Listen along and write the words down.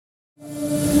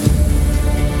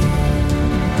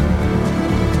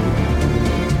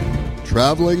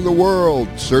traveling the world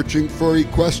searching for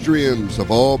equestrians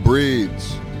of all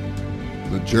breeds.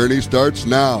 The journey starts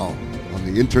now on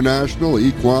the International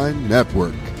Equine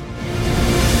Network.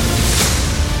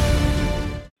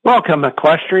 Welcome,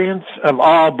 equestrians of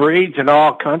all breeds and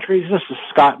all countries. This is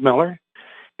Scott Miller,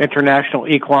 International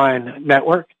Equine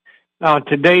Network. On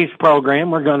today's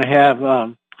program, we're going to have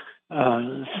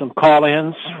some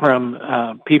call-ins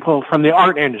from people from the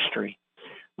art industry.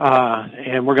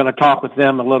 And we're going to talk with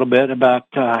them a little bit about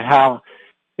how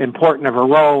important of a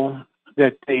role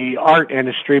that the art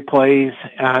industry plays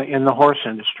in the horse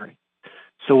industry.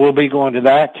 So we'll be going to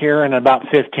that here in about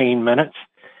 15 minutes.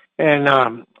 And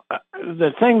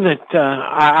the thing that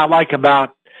I like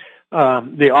about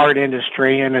the art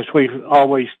industry, and as we've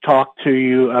always talked to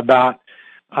you about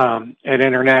at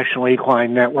International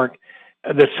Equine Network,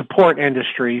 the support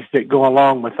industries that go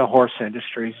along with the horse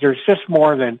industries. There's just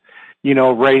more than,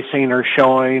 racing or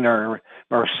showing or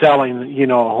selling,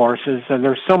 horses. And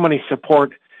there's so many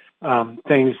support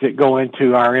things that go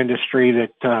into our industry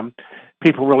that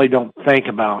people really don't think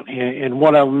about. And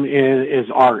one of them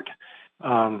is art.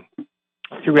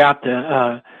 Throughout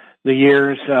the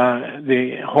years,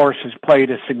 the horse has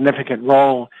played a significant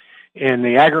role in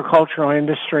the agricultural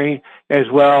industry as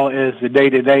well as the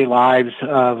day-to-day lives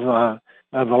of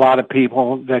a lot of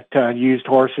people that used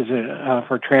horses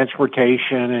for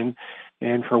transportation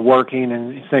and for working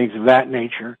and things of that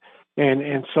nature.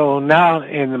 And so now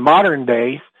in the modern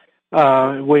days,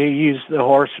 we use the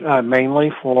horse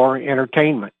mainly for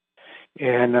entertainment.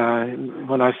 And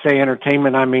when I say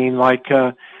entertainment, I mean like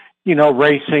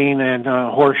racing and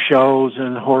horse shows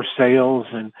and horse sales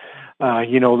and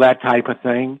that type of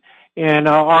thing. And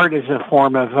art is a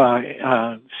form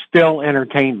of still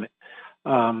entertainment.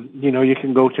 You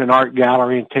can go to an art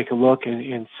gallery and take a look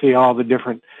and see all the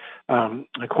different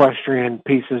equestrian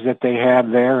pieces that they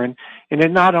have there. And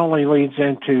it not only leads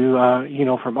into,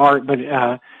 from art, but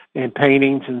in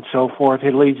paintings and so forth.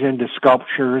 It leads into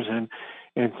sculptures and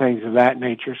things of that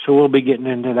nature. So we'll be getting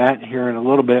into that here in a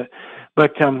little bit.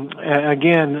 But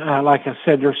again, like I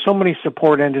said, there's so many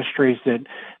support industries that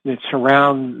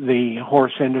surround the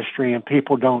horse industry, and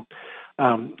people don't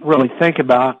really think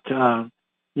about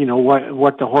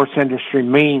what the horse industry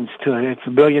means to it. It's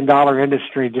 $1 billion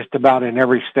industry just about in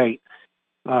every state.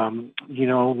 When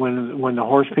the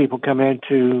horse people come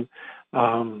into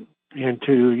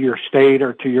your state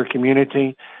or to your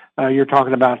community, you're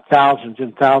talking about thousands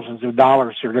and thousands of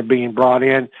dollars that are being brought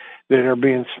in, that are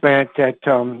being spent at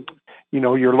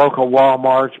your local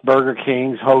Walmarts, Burger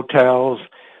Kings, hotels,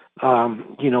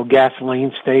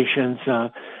 gasoline stations,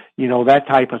 that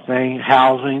type of thing,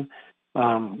 housing.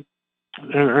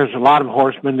 There's a lot of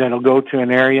horsemen that'll go to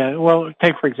an area. Well,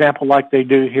 take, for example, like they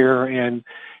do here in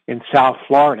South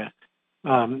Florida.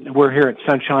 We're here at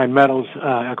Sunshine Meadows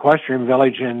Equestrian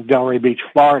Village in Delray Beach,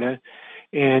 Florida,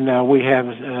 and we have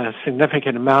a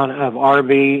significant amount of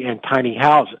RV and tiny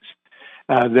houses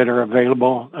that are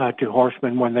available to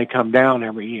horsemen when they come down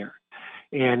every year.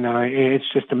 And it's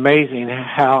just amazing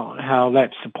how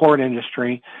that support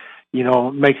industry,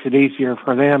 makes it easier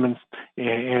for them.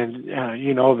 And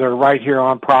they're right here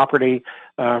on property,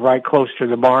 right close to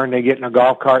the barn. They get in a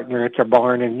golf cart and they're at their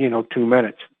barn in, 2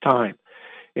 minutes time.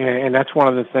 And that's one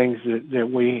of the things that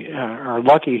we are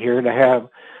lucky here to have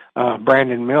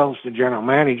Brandon Mills, the general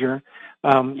manager.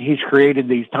 He's created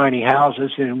these tiny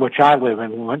houses, in which I live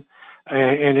in one.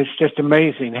 And it's just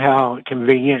amazing how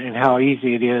convenient and how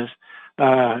easy it is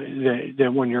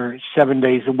that when you're 7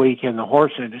 days a week in the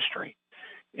horse industry.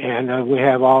 And we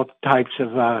have all types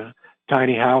of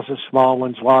tiny houses, small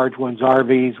ones, large ones,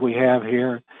 RVs we have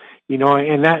here,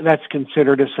 and that's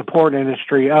considered a support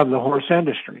industry of the horse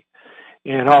industry.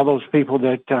 And all those people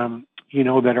that,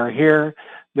 that are here,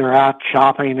 they're out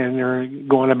shopping and they're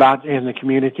going about in the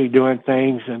community doing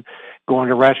things and going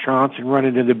to restaurants and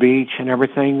running to the beach and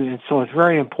everything. And so it's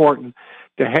very important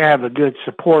to have a good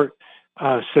support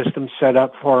system set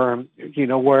up for,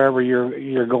 wherever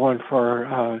you're going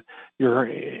for your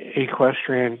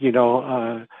equestrian,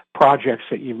 projects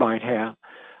that you might have.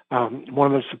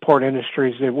 One of the support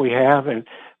industries that we have and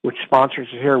which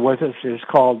sponsors are here with us is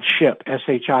called SHIP,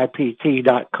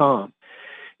 SHIPT.com.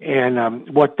 And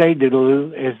what they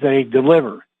do is they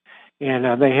deliver.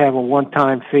 And they have a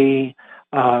one-time fee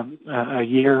a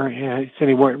year.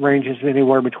 It ranges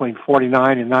anywhere between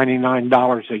 $49 and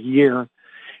 $99 a year.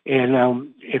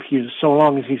 And so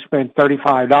long as you spend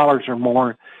 $35 or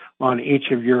more on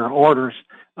each of your orders,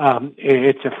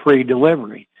 it's a free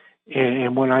delivery.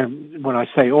 And when I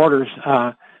say orders,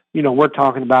 we're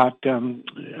talking about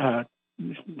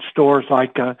stores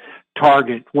like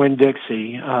Target,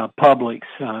 Winn-Dixie, Publix,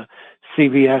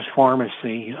 CVS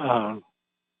Pharmacy,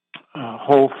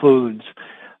 Whole Foods,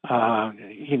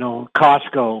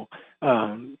 Costco,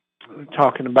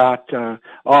 talking about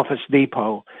Office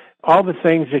Depot, all the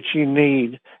things that you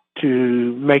need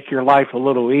to make your life a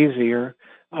little easier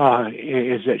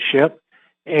is at Ship.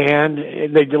 And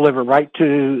they deliver right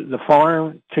to the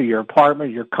farm, to your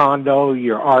apartment, your condo,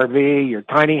 your RV, your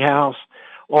tiny house,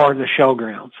 or the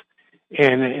showgrounds.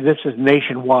 And this is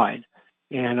nationwide.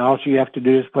 And all you have to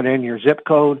do is put in your zip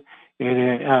code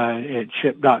at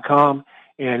ship.com,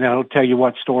 and that'll tell you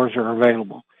what stores are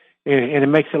available. And it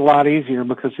makes it a lot easier,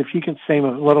 because if you can save a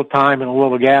little time and a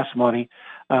little gas money,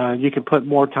 you can put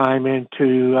more time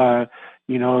into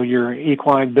your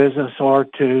equine business, or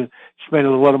to spend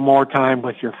a little more time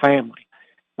with your family,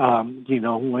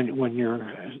 when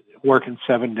you're working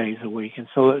 7 days a week. And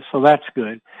so that's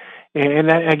good. And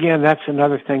that, again, that's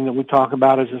another thing that we talk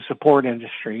about as a support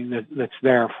industry that's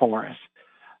there for us.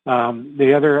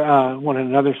 The other, one of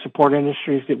the other support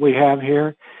industries that we have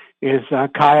here is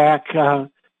kayak.com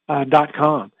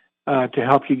to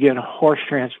help you get horse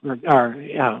transport, or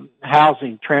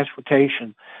housing,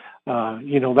 transportation,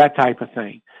 that type of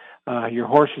thing. Your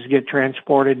horses get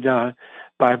transported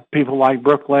by people like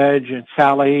Brookledge and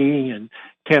Sally and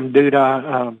Tim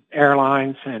Duda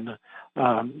Airlines, and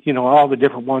all the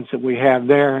different ones that we have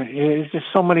there. It's just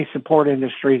so many support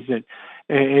industries that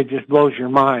it just blows your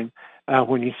mind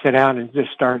when you sit down and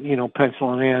just start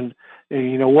penciling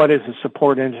in what is the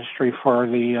support industry for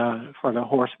the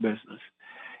horse business.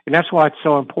 And that's why it's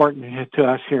so important to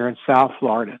us here in South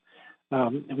Florida.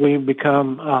 We've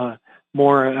become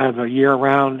more of a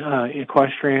year-round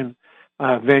equestrian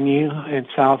venue in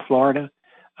South Florida,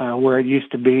 where it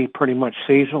used to be pretty much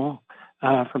seasonal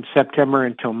from September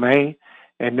until May.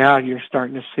 And now you're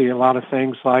starting to see a lot of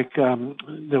things like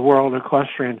the World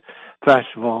Equestrian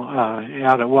Festival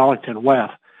out at Wellington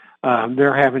West.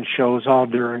 They're having shows all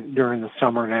during the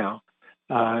summer now.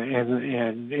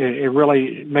 And it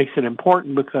really makes it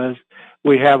important, because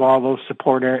we have all those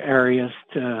support areas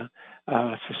to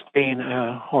sustain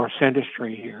a horse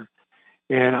industry here.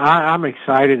 And I'm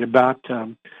excited about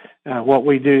what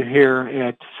we do here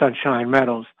at Sunshine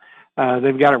Meadows.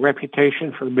 They've got a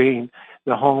reputation for being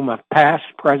the home of past,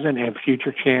 present, and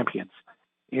future champions.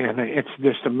 And it's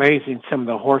just amazing, some of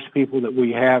the horse people that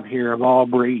we have here of all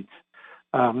breeds.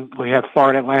 We have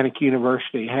Florida Atlantic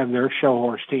University, have their show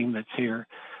horse team that's here.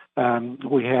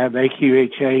 We have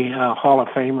AQHA Hall of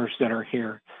Famers that are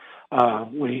here.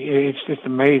 It's just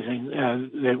amazing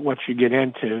that what you get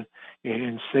into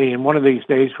and see. And one of these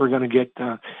days we're going to get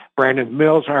Brandon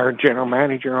Mills, our general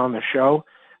manager, on the show.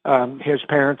 His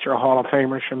parents are Hall of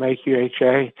Famers from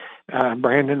AQHA.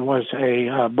 Brandon was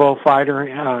a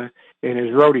bullfighter in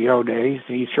his rodeo days.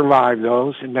 He survived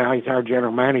those, and now he's our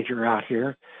general manager out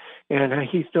here. And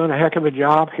he's doing a heck of a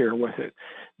job here with it.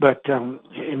 But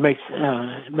it makes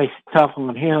it tough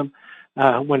on him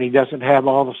when he doesn't have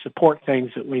all the support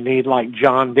things that we need, like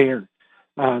John Deere.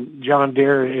 John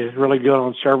Deere is really good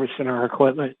on servicing our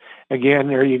equipment. Again,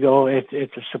 there you go. It's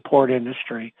a support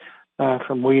industry.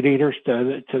 From weed eaters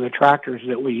to the tractors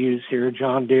that we use here,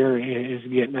 John Deere is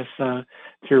getting us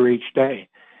through each day.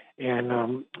 And,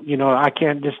 I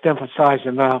can't just emphasize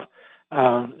enough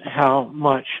how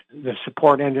much the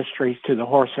support industry to the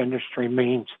horse industry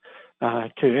means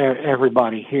to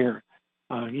everybody here,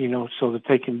 so that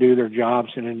they can do their jobs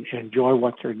and enjoy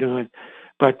what they're doing.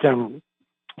 But we're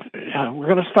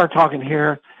going to start talking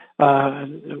here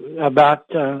about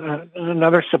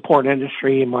another support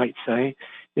industry, you might say.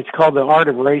 It's called the Art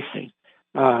of Racing.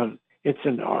 It's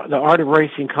the Art of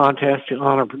Racing contest to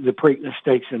honor the Preakness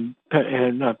Stakes in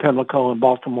Pimlico and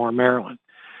Baltimore, Maryland.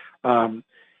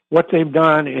 What they've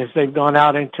done is they've gone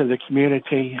out into the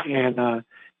community, and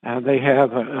they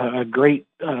have a great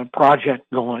project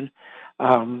going.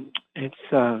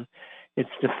 It's the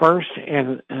first,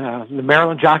 and the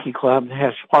Maryland Jockey Club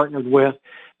has partnered with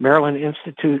Maryland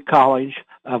Institute College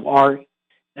of Art.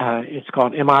 It's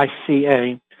called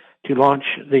MICA, to launch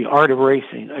the Art of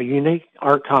Racing, a unique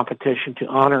art competition to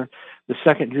honor the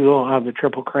second jewel of the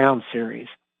Triple Crown series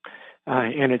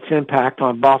and its impact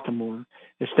on Baltimore.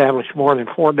 Established more than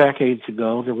 4 decades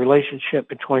ago, the relationship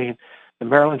between the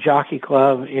Maryland Jockey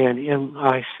Club and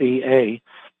MICA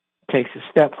takes a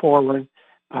step forward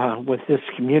with this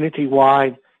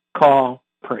community-wide call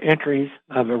for entries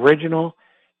of original,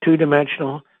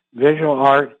 two-dimensional visual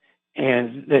art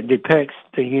and that depicts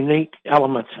the unique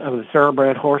elements of the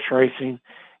thoroughbred horse racing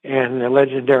and the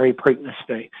legendary Preakness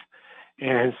Stakes.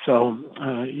 And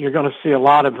so you're going to see a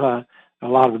lot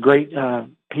of great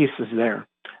pieces there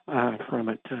from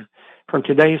it. From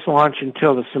today's launch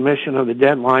until the submission of the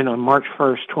deadline on March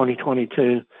 1st,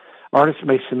 2022, Artists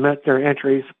may submit their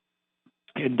entries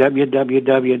at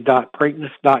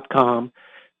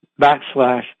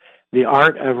www.preakness.com/The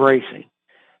Art of Racing,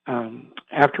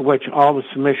 after which all the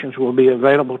submissions will be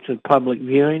available to public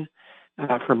viewing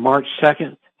from March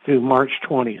 2nd through March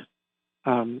 20th.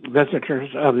 Visitors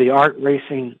of the Art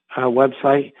Racing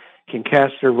website can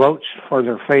cast their votes for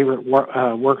their favorite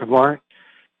work of art.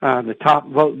 The top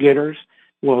vote getters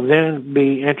will then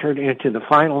be entered into the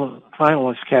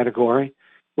finalist category,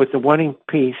 with the winning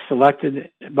piece selected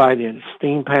by the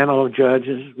esteemed panel of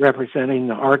judges representing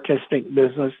the artistic,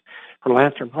 business,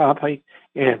 philanthropic,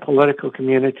 and political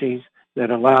communities that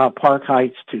allow Park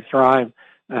Heights to thrive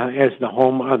as the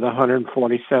home of the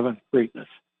 147th Preakness.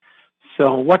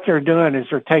 So what they're doing is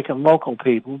they're taking local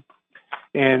people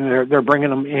and they're bringing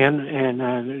them in, and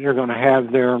they're going to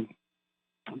have their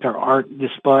art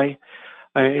display.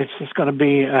 It's just going to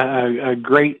be a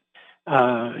great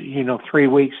 3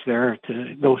 weeks there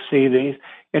to go see these.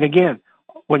 And again,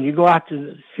 when you go out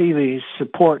to see these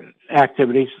support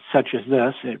activities such as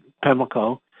this at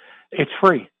Pimlico, it's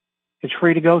free. It's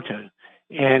free to go to.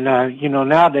 And,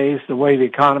 nowadays, the way the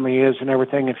economy is and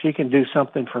everything, if you can do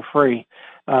something for free,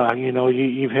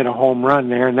 you've hit a home run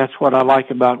there. And that's what I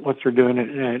like about what they're doing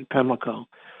at Pimlico.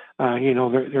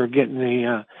 They're getting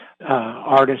the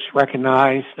artists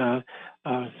recognized, some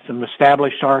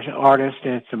established artists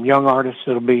and some young artists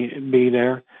that'll be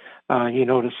there, to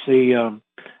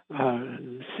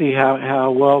see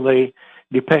how well they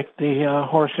depict the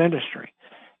horse industry.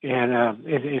 And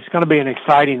it's going to be an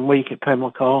exciting week at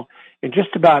Pimlico. And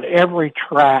just about every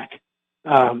track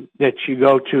that you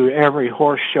go to, every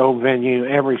horse show venue,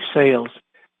 every sales,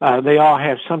 they all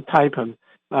have some type of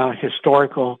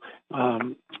historical,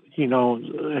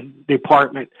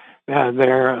 department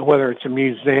there, whether it's a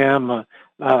museum,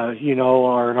 or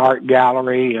an art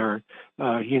gallery or,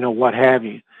 what have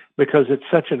you, because it's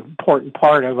such an important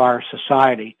part of our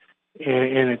society.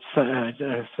 And it's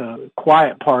a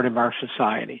quiet part of our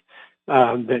society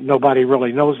that nobody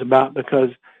really knows about, because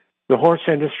the horse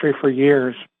industry for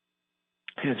years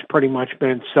has pretty much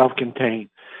been self-contained.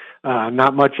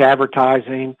 Not much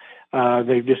advertising.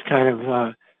 They've just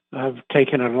kind of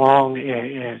taken it along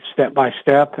step by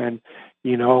step, and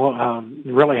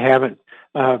really haven't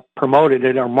promoted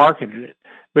it or marketed it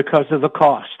because of the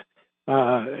cost.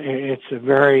 It's a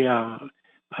very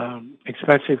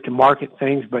expensive to market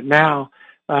things, but now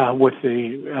with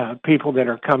the people that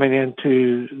are coming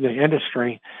into the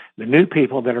industry, the new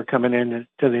people that are coming into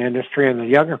the industry, and the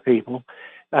younger people,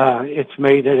 it's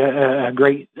made it a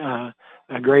great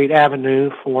avenue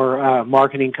for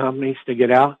marketing companies to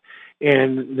get out.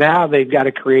 And now they've got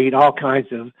to create all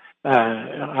kinds of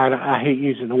I hate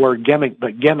using the word gimmick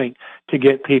to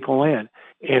get people in.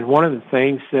 And one of the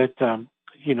things that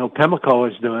Pimlico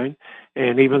is doing,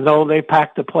 and even though they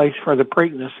pack the place for the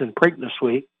Preakness and Preakness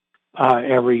Week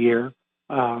every year,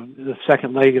 the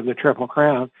second leg of the Triple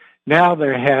Crown, now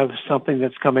they have something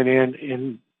that's coming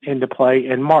into play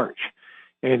in March.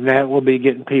 And that will be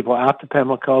getting people out to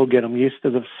Pimlico, get them used to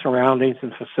the surroundings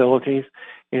and facilities,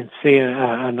 and see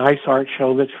a nice art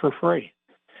show that's for free.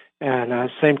 And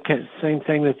same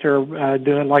thing that they're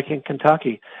doing like in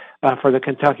Kentucky for the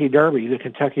Kentucky Derby. The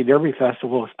Kentucky Derby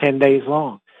Festival is 10 days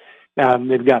long.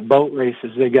 They've got boat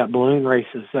races, they got balloon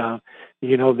races,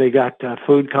 they got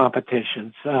food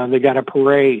competitions, they got a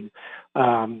parade.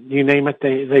 You name it,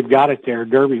 they've got it there,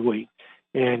 Derby Week.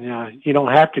 And you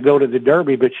don't have to go to the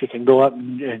Derby, but you can go up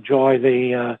and enjoy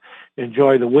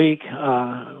the week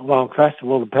long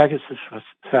festival, the Pegasus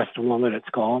Festival that it's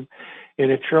called,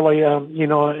 and it's really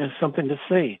it's something to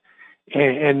see.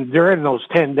 And during those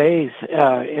 10 days,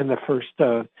 in the first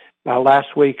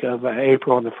last week of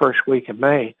April and the first week of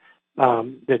May,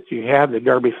 that you have the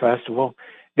Derby Festival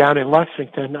down in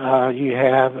Lexington, you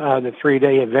have the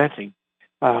 3-day eventing,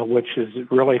 which is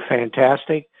really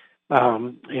fantastic.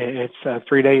 It's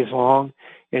 3 days long,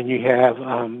 and you have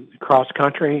cross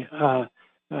country, you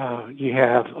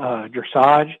have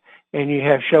dressage, and you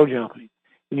have show jumping.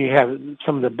 And you have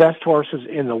some of the best horses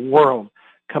in the world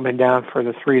coming down for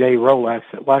the 3-day Rolex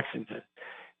at Lexington.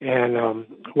 And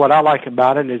what I like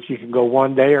about it is you can go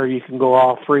one day or you can go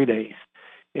all 3 days.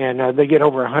 And they get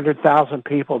over 100,000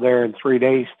 people there in 3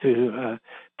 days to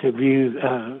view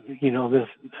this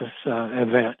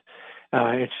event.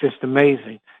 It's just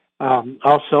amazing.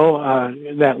 Also,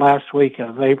 that last week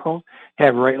of April,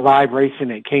 have live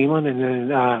racing at Keeneland, and then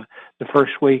the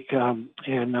first week in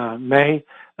May,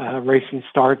 racing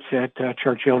starts at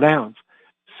Churchill Downs.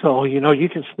 So, you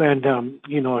can spend, a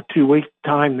 2-week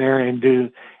time there and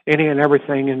do any and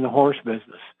everything in the horse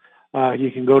business.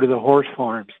 You can go to the horse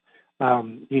farms,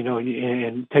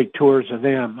 and take tours of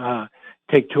them,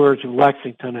 take tours of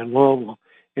Lexington and Louisville,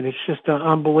 and it's just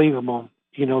unbelievable,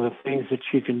 the things that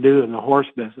you can do in the horse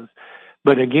business.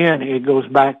 But again, it goes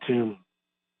back to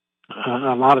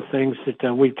a lot of things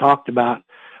that we've talked about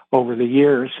over the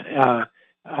years,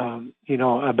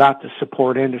 about the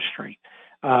support industry.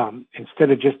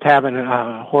 Instead of just having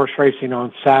horse racing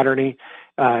on Saturday,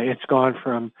 it's gone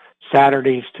from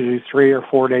Saturdays to 3 or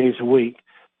 4 days a week.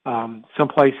 Some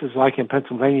places, like in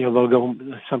Pennsylvania, they'll go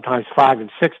sometimes 5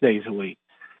 and 6 days a week.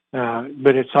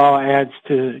 But it's all adds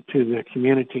to the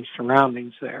community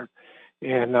surroundings there.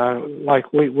 And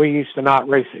like we used to not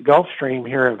race at Gulfstream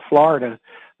here in Florida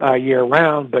year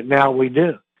round, but now we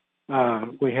do.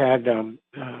 We had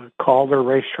Calder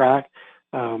Racetrack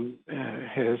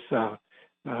has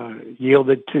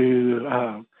yielded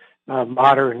to a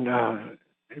modern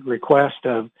request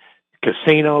of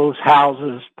casinos,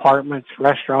 houses, apartments,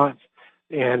 restaurants,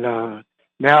 and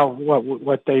now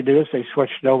what they do is they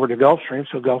switched it over to Gulfstream,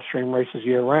 so Gulfstream races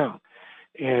year round.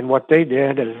 And what they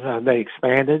did is they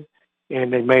expanded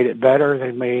and they made it better.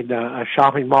 They made a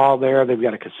shopping mall there. They've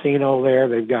got a casino there.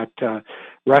 They've got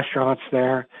restaurants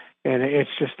there. And it's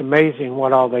just amazing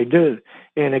what all they do.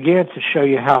 And again, to show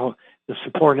you how the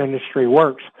support industry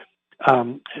works,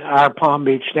 our Palm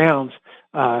Beach Downs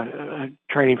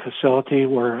training facility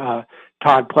where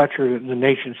Todd Pletcher, the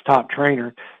nation's top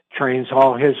trainer, trains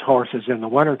all his horses in the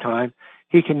wintertime,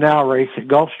 he can now race at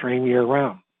Gulfstream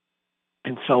year-round.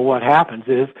 And so what happens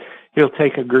is he'll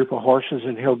take a group of horses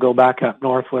and he'll go back up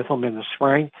north with them in the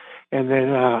spring. And then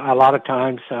a lot of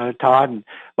times Todd and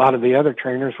a lot of the other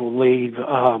trainers will leave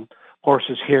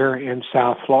horses here in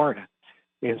South Florida.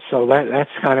 And so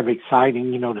that's kind of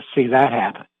exciting, to see that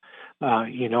happen.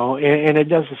 And it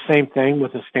does the same thing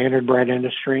with the standard bred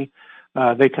industry.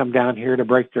 They come down here to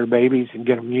break their babies and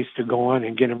get them used to going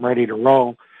and get them ready to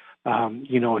roll,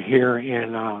 here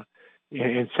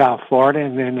in South Florida.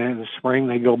 And then in the spring,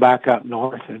 they go back up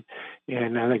north and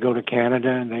they go to Canada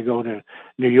and they go to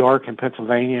New York and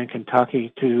Pennsylvania and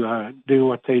Kentucky to do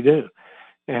what they do.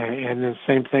 And the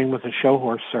same thing with the show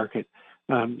horse circuit.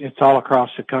 It's all across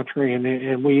the country,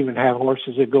 and we even have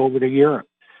horses that go over to Europe,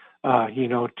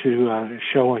 to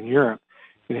show in Europe.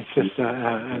 And it's just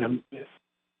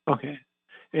okay.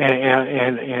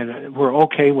 And we're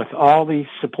okay with all these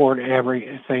support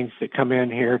things that come in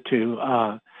here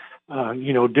to,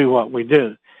 do what we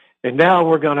do. And now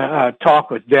we're going to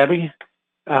talk with Debbie.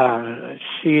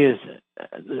 She is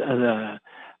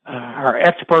our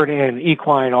expert in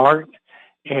equine art,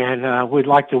 and we'd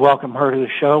like to welcome her to the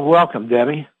show. Welcome,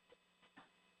 Debbie.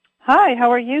 Hi,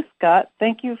 how are you, Scott?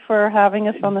 Thank you for having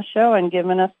us on the show and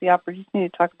giving us the opportunity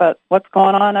to talk about what's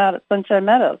going on out at Sunshine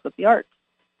Meadows with the arts.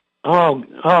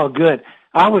 Oh, good.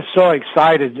 I was so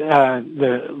excited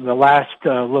the last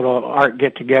little art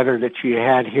get-together that you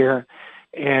had here.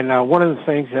 And one of the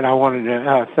things that I wanted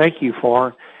to thank you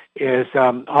for is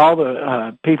all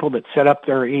the people that set up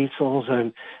their easels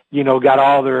and, got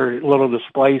all their little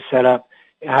displays set up.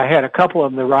 I had a couple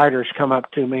of the riders come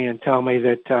up to me and tell me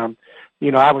that,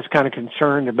 I was kind of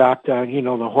concerned about,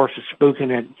 the horses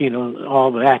spooking at,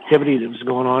 all the activity that was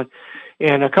going on.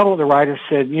 And a couple of the riders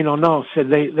said, said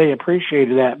they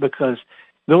appreciated that because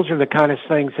those are the kind of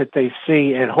things that they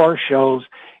see at horse shows,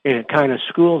 and it kind of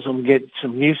schools them, get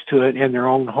some used to it in their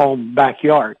own home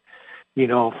backyard,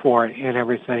 for it and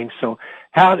everything. So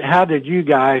how did you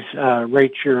guys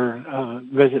rate your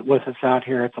visit with us out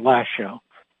here at the last show?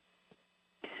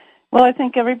 Well, I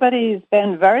think everybody's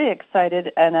been very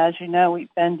excited, and as you know,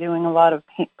 we've been doing a lot of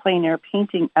plein air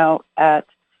painting out at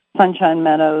Sunshine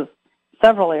Meadows,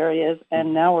 several areas,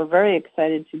 and now we're very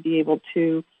excited to be able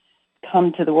to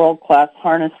come to the world-class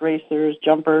harness racers,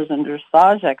 jumpers, and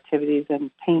dressage activities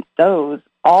and paint those.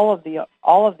 All of the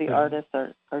artists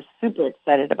are super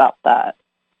excited about that.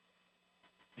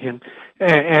 And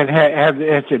has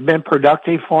it been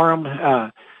productive for them?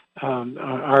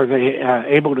 Are they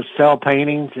able to sell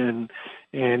paintings and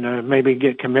maybe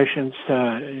get commissions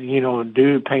to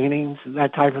do paintings,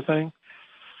 that type of thing?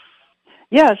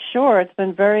 Yeah, sure. It's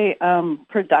been very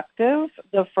productive.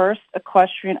 The first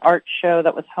equestrian art show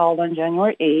that was held on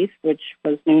January 8th, which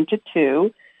was noon to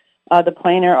 2, the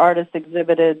plein air artists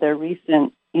exhibited their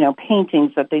recent,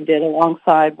 paintings that they did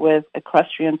alongside with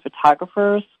equestrian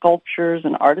photographers, sculptors,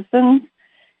 and artisans.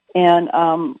 And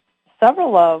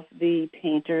several of the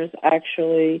painters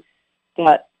actually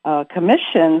got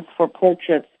commissions for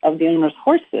portraits of the owner's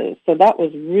horses. So that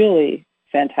was really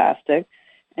fantastic.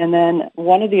 And then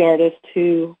one of the artists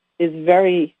who is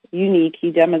very unique,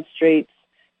 he demonstrates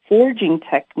forging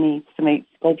techniques to make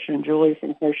sculpture and jewelry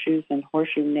from horseshoes and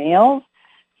horseshoe nails.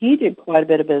 he did quite a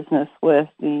bit of business with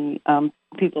the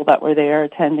people that were there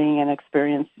attending and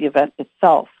experienced the event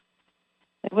itself.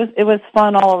 It was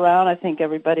fun all around. I think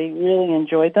everybody really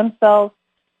enjoyed themselves.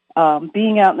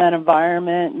 Being out in that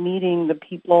environment, meeting the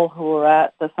people who were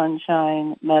at the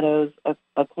Sunshine Meadows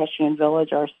Equestrian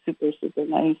Village are super, super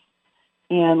nice.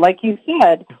 And like you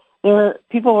said,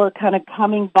 people were kind of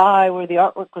coming by where the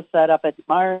artwork was set up,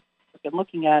 admiring and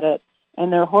looking at it,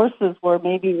 and their horses were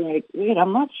maybe like, wait,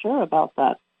 I'm not sure about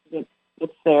that.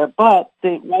 It's there. But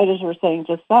the writers were saying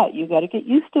just that. You got to get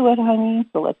used to it, honey,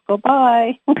 so let's go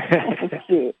by. It's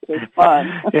cute. It's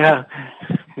fun. Yeah.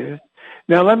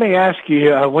 Now, let me ask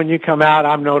you, when you come out,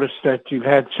 I've noticed that you've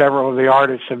had several of the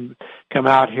artists have come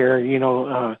out here,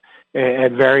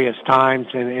 at various times,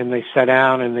 and they sit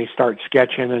down and they start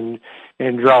sketching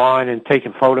and drawing and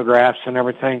taking photographs and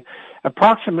everything.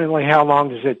 Approximately how long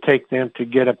does it take them to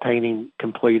get a painting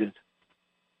completed?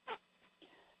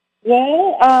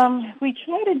 Well, we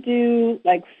try to do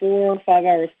like 4 or 5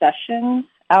 hour sessions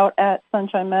out at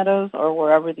Sunshine Meadows or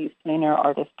wherever these plein air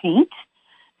artists paint,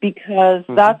 because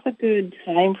that's a good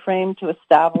time frame to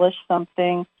establish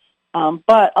something.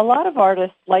 But a lot of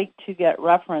artists like to get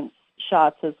reference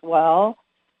shots as well,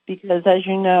 because as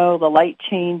you know, the light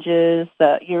changes.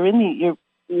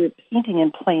 You're painting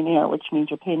in plein air, which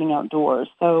means you're painting outdoors.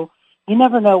 So you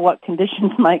never know what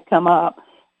conditions might come up.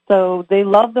 So they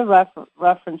love the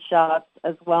reference shots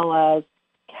as well as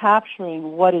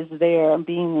capturing what is there and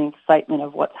being the excitement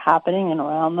of what's happening and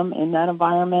around them in that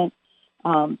environment.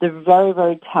 They're very,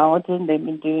 very talented. They've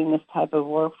been doing this type of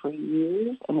work for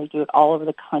years, and they do it all over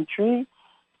the country.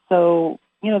 So,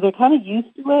 they're kind of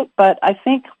used to it, but I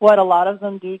think what a lot of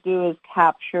them do is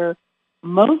capture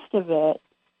most of it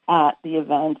at the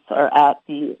events or at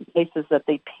the places that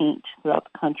they paint throughout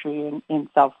the country in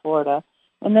South Florida.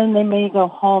 And then they may go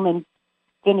home and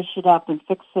finish it up and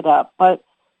fix it up. But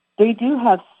they do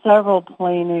have several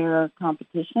plein air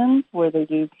competitions where they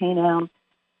do paint out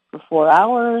for 4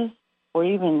 hours or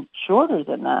even shorter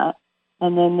than that.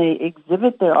 And then they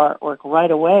exhibit their artwork right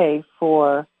away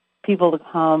for people to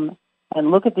come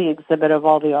and look at the exhibit of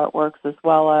all the artworks as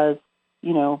well as,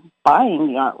 buying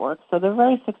the artwork. So they're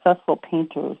very successful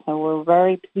painters. So we're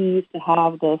very pleased to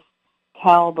have this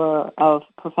caliber of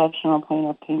professional plein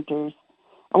air painters,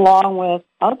 along with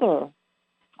other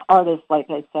artists, like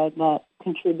I said, that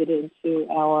contributed to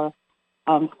our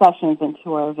sessions and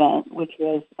to our event, which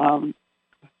was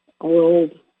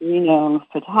world-renowned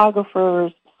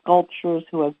photographers, sculptors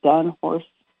who have done horse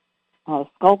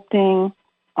sculpting,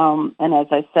 and as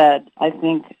I said, I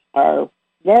think our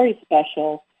very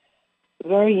special,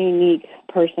 very unique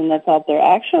person that's out there,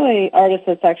 artist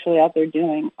that's actually out there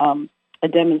doing a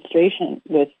demonstration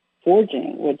with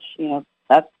forging, which,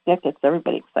 that gets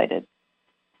everybody excited.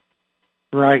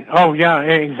 Right. Oh, yeah,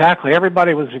 exactly.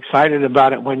 Everybody was excited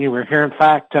about it when you were here. In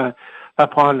fact,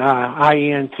 up on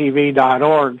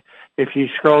IENTV.org, if you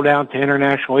scroll down to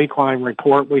International Equine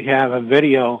Report, we have a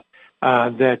video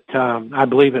that I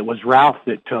believe it was Ralph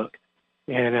that took.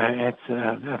 And it's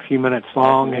a few minutes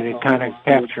long, and it kind of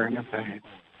captured everything.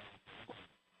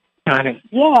 Kind of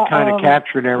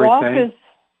captured everything.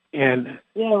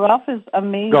 Ralph is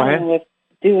amazing with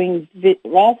doing.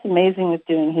 Ralph's amazing with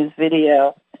doing his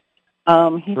video.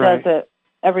 He does it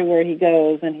everywhere he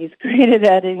goes, and he's great at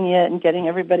editing it and getting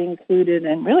everybody included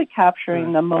and really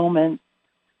capturing the moment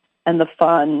and the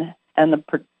fun and the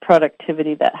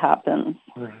productivity that happens.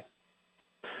 Right.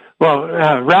 Well,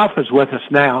 Ralph is with us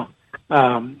now.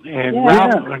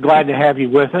 Ralph, we're glad to have you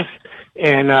with us.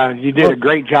 And you did a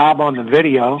great job on the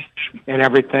video and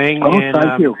everything. Oh,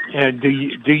 thank you. And do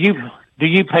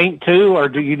you paint too, or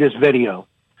do you just video?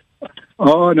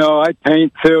 Oh no, I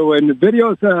paint too, and the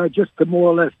videos are just to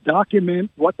more or less document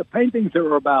what the paintings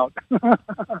are about.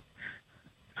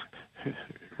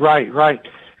 Right.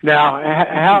 Now,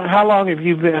 how long have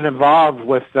you been involved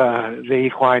with the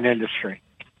equine industry?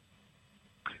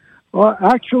 Well,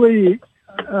 actually,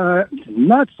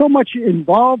 not so much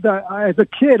involved. As a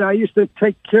kid, I used to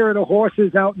take care of the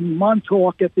horses out in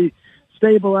Montauk at the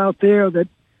stable out there.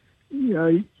 And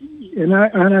I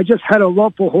just had a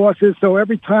love for horses. So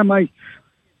every time I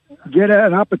get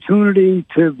an opportunity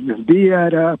to be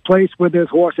at a place where there's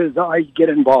horses, I get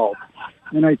involved.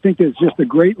 And I think there's just a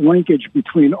great linkage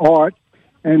between art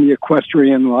and the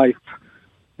equestrian life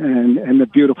and the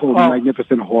beautiful,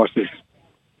 magnificent horses.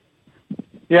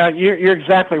 Yeah, you're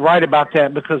exactly right about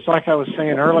that, because like I was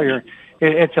saying earlier,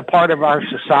 it's a part of our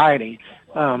society.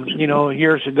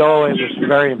 Years ago it was a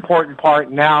very important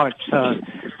part. Now it's,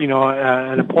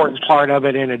 an important part of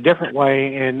it in a different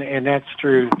way, and that's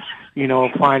through,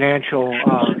 financial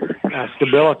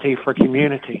stability for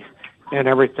communities. and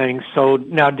everything. So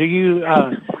now, do you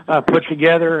put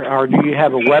together, or do you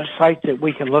have a website that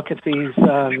we can look at these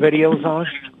videos on?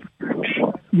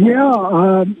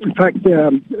 Yeah, in fact,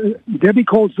 Debbie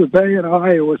Cole-Survey and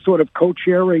I were sort of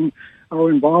co-chairing our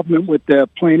involvement with the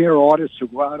plein air artists who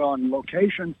go out on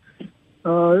location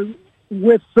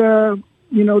with, the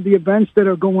events that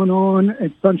are going on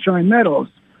at Sunshine Meadows.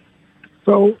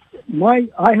 So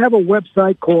I have a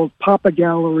website called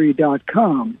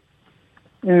papagallery.com,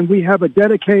 and we have a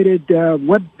dedicated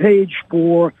web page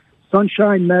for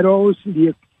Sunshine Meadows,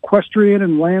 the equestrian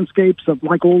and landscapes of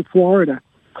like old Florida.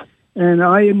 And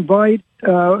I invite,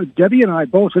 Debbie and I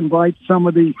both invite some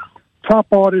of the top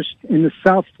artists in the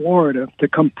South Florida to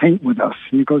come paint with us,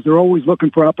 because they're always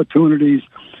looking for opportunities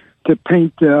to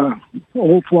paint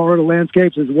old Florida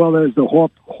landscapes as well as the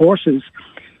horses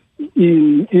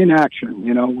in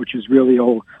action, which is really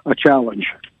a challenge.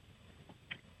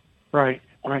 Right.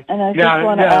 And I just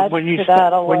want to add to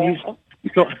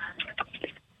that.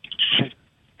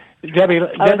 Debbie,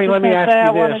 let me ask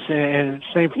you this, and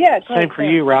same for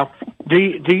you, Ralph. Do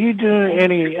you do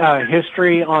any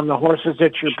history on the horses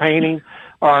that you're painting,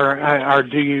 or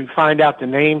do you find out the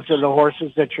names of the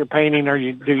horses that you're painting, or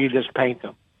do you just paint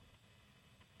them?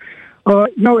 No,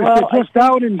 it's just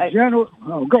out in general.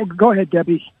 Oh, go ahead,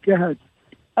 Debbie. Go ahead.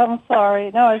 I'm sorry.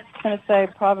 No, I was going to say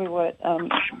probably what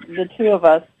the two of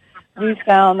us, we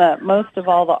found that most of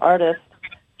all the artists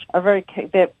are very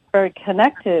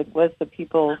connected with the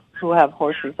people who have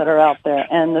horses that are out there,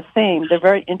 and the same. They're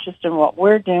very interested in what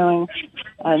we're doing,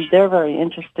 and they're very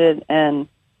interested, and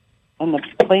the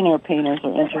plein air painters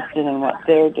are interested in what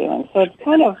they're doing. So it's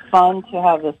kind of fun to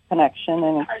have this connection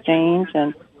and exchange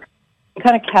and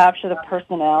kind of capture the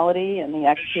personality and the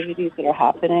activities that are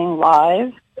happening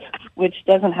live, which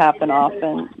doesn't happen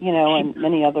often, in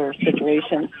many other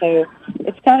situations. So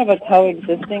it's kind of a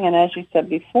coexisting, and as you said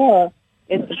before,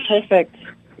 it's a perfect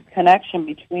connection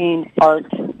between art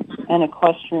and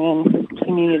equestrian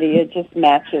community. It just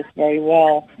matches very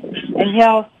well. And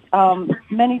yes,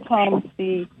 many times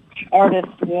the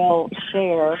artists will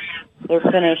share their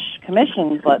finished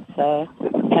commissions, let's say,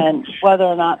 and whether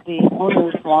or not the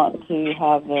owners want to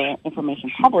have their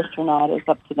information published or not is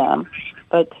up to them.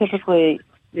 But typically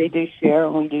they do share,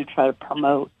 and we do try to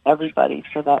promote everybody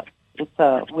so that it's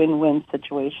a win-win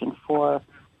situation for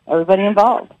everybody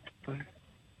involved.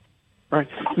 Right.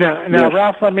 Now,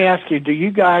 Ralph, let me ask you, do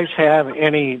you guys have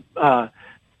any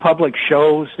public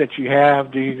shows that you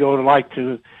have? Do you go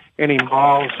to any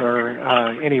malls or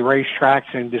any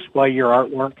racetracks and display your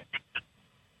artwork?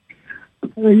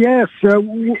 Yes,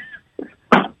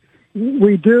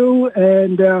 we do,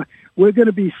 and we're going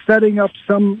to be setting up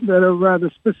some that are rather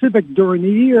specific during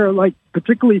the year, like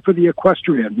particularly for the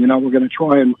equestrian. We're going to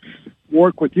try and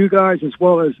work with you guys, as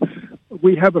well as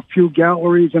we have a few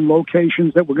galleries and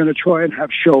locations that we're going to try and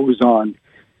have shows on,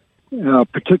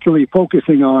 particularly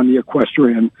focusing on the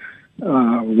equestrian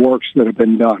works that have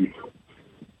been done.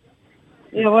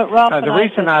 Yeah, what Ralph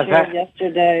and I shared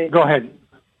yesterday. Go ahead.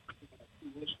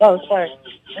 Oh, sorry.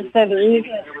 I said the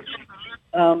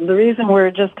reason we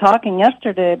were just talking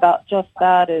yesterday about just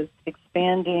that is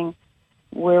expanding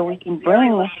where we can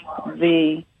bring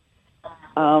the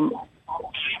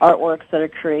artworks that are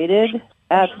created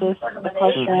at this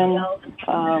equestrian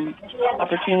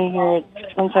opportunity here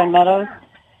at Sunshine Meadows,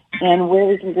 and where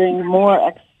we can bring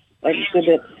more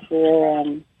exhibits for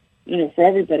for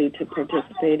everybody to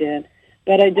participate in.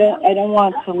 But I don't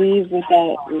want to leave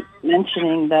without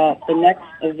mentioning that the next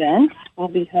event will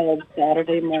be held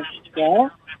Saturday, March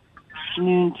 12th,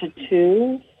 noon to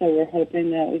 2. So we're hoping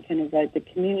that we can invite the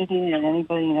community and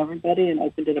anybody and everybody and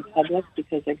open to the public,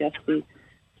 because I guess the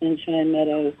Sunshine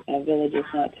Meadows Village is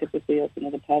not typically open to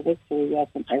the public, so we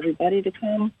welcome everybody to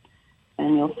come.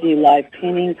 And you'll see live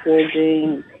painting,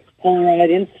 foraging, Polaroid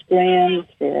Instagrams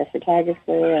for our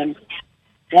photographer, and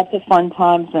lots of fun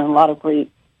times and a lot of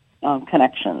great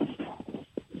connections.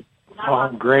 Oh,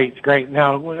 great!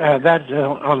 Now that's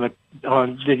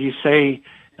did you say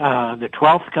the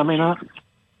 12th coming up?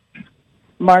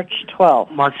 March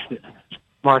 12th. March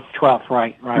 12th,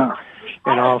 right.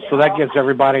 So that gives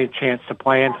everybody a chance to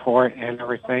plan for it and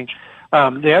everything.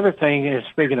 The other thing is,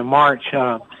 speaking of March,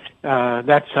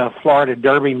 that's Florida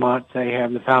Derby month. They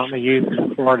have the Fountain of Youth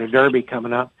and Florida Derby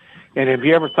coming up. And have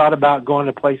you ever thought about going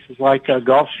to places like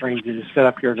Gulfstream to set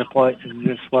up your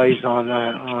displays on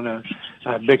a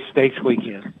big stakes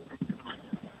weekend?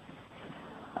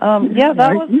 Yeah,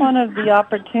 that was one of the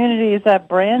opportunities that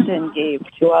Brandon gave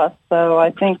to us. So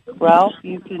I think, Ralph,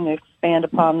 you can expand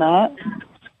upon that.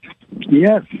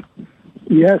 Yes,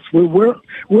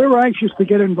 we're anxious to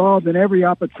get involved in every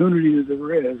opportunity that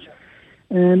there is.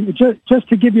 And just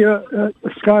to give you,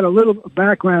 Scott, a little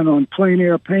background on plein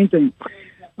air painting,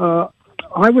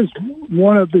 I was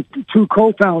one of the two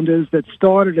co-founders that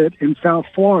started it in South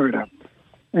Florida.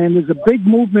 And there's a big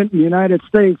movement in the United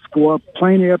States for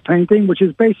plein air painting, which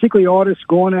is basically artists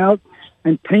going out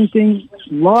and painting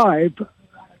live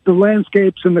the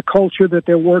landscapes and the culture that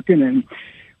they're working in,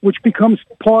 which becomes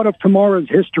part of tomorrow's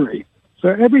history. So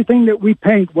everything that we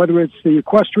paint, whether it's the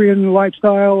equestrian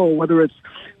lifestyle or whether it's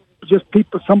just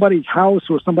somebody's house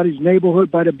or somebody's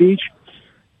neighborhood by the beach,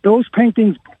 those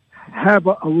paintings have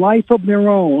a life of their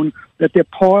own, that they're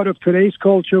part of today's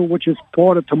culture, which is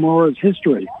part of tomorrow's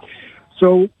history.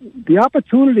 So the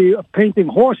opportunity of painting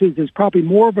horses is probably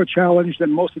more of a challenge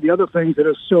than most of the other things that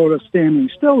are sort of standing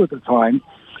still at the time.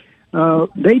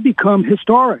 They become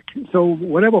historic. So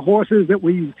whatever horses that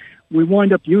we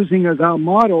wind up using as our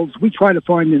models, we try to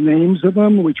find the names of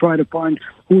them. We try to find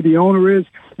who the owner is.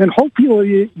 And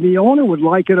hopefully the owner would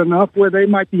like it enough where they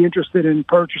might be interested in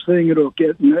purchasing it or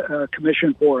getting a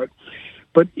commission for it.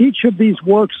 But each of these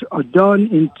works are done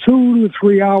in 2 to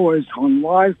 3 hours on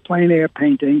live plein air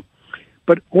painting.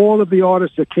 But all of the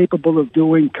artists are capable of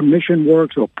doing commission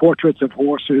works or portraits of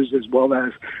horses as well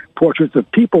as portraits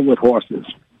of people with horses.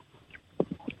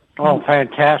 Oh,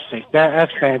 fantastic.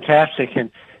 That's fantastic. And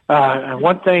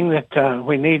one thing that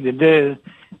we need to do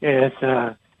is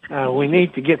we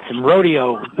need to get some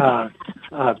rodeo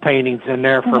paintings in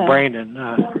there for Brandon.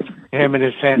 Him and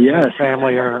his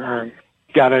family are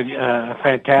got a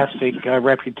fantastic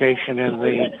reputation in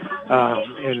the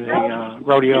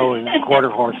rodeo and quarter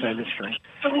horse industry,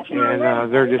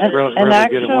 and they're just really good at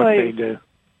what they do.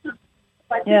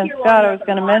 Yeah, Scott, I was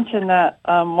going to mention that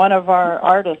one of our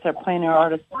artists, our plein air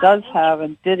artist, does have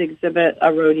and did exhibit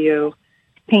a rodeo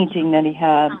painting that he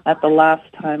had at the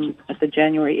last time at the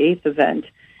January 8th event.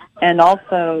 And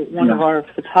also one of our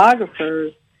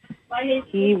photographers,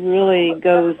 he really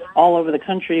goes all over the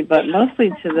country, but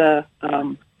mostly to the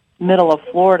middle of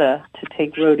Florida to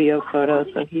take rodeo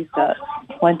photos. So he's got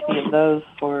plenty of those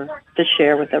to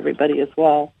share with everybody as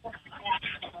well.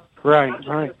 Right.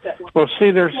 Well,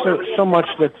 see, there's so much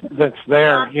that's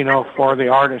there, for the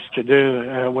artists to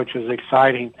do, which is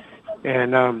exciting,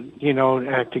 and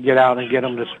to get out and get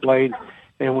them displayed.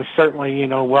 And we certainly,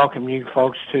 welcome you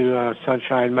folks to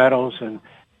Sunshine Meadows, and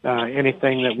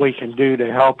anything that we can do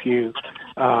to help you,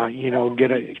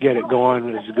 get it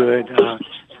going is good.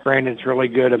 Brandon's really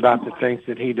good about the things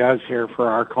that he does here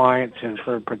for our clients and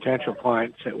for potential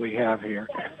clients that we have here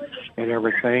and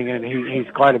everything. And he's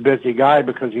quite a busy guy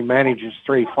because he manages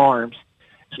 3 farms.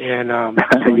 And,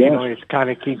 it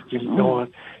kind of keeps him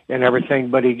going and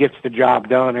everything, but he gets the job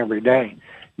done every day,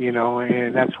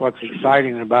 and that's what's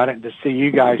exciting about it, to see you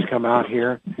guys come out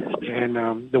here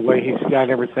and the way he's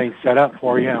got everything set up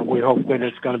for you. We hope that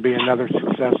it's going to be another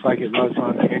success like it was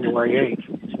on January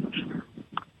 8th.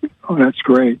 Oh, that's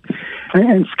great.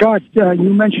 And Scott,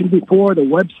 you mentioned before the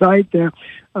website.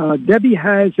 Debbie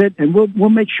has it, and we'll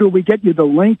make sure we get you the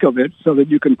link of it so that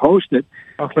you can post it.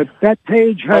 Okay. But that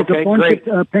page has a bunch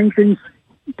of paintings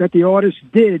that the artist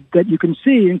did that you can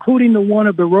see, including the one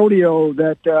of the rodeo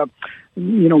that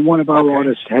one of our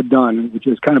artists had done, which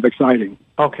is kind of exciting.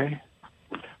 Okay,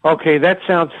 that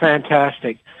sounds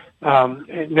fantastic.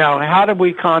 Now, how do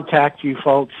we contact you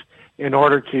folks in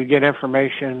order to get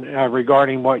information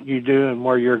regarding what you do and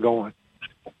where you're going?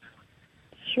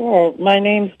 Sure. My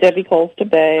name's Debbie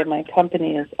Colster-Bay, and my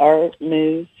company is Art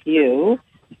Moves You.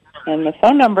 And the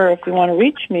phone number, if you want to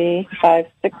reach me,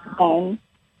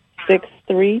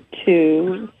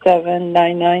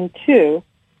 561-632-7992.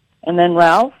 And then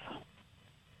Ralph?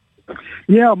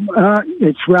 Yeah,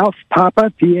 it's Ralph Papa,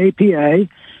 P-A-P-A.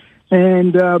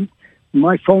 And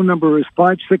my phone number is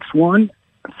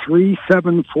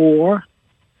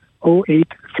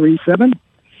 561-374-0837.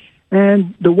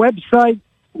 And the website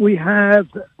we have,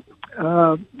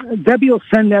 Debbie will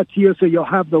send that to you so you'll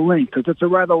have the link, because it's a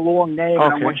rather long name,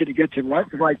 and I want you to get to the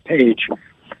right page.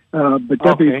 But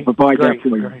Debbie will provide that for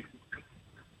you. Great.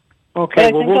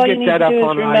 Okay, well, we'll get that up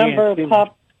on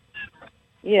INC.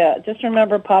 Yeah, just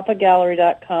remember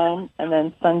papagallery.com and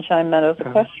then Sunshine Meadows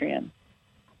Equestrian.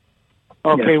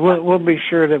 Okay, yes. We'll be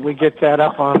sure that we get that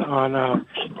up on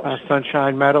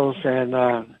Sunshine Meadows and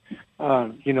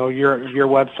your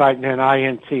website, and then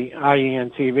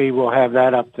IENTV will have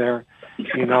that up there.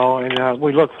 And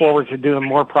we look forward to doing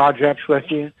more projects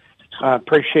with you.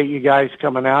 Appreciate you guys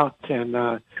coming out, and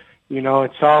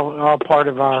it's all part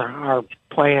of our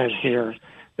plan here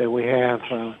that we have.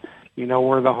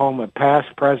 We're the home of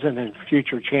past, present, and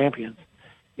future champions,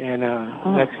 and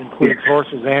that includes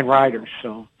horses and riders,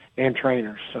 and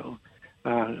trainers. So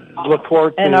look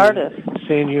forward to artists.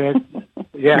 seeing you.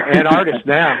 Yeah, and artists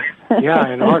now. Yeah,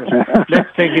 and artists.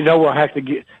 Next thing you know, we'll have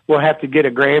to get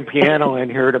a grand piano in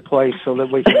here to play so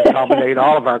that we can accommodate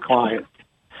all of our clients.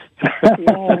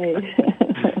 Yay.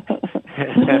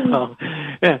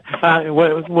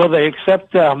 Will they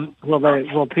accept?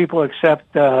 Will people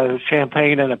accept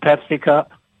champagne in a Pepsi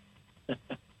cup?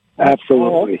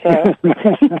 Absolutely.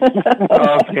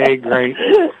 Okay, great.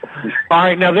 All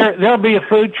right, now there'll be a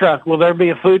food truck. Will there be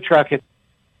a food truck?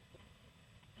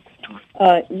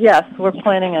 Yes, we're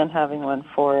planning on having one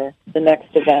for the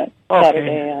next event,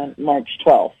 Saturday on March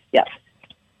 12th. Yes.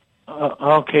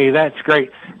 Okay, that's great.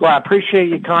 Well, I appreciate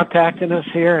you contacting us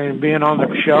here and being on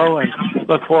the show, and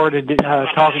look forward to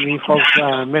talking to you folks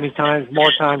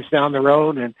more times down the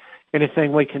road. And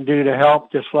anything we can do to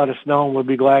help, just let us know, and we'll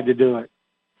be glad to do it.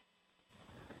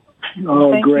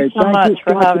 Oh, Thank great! you so much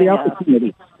for having the us.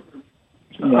 opportunity.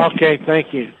 Yeah. Okay,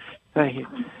 thank you.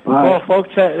 Well, folks,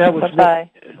 that was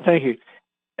thank you.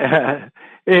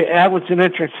 That was an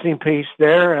interesting piece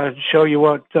there to show you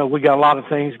what we got. A lot of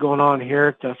things going on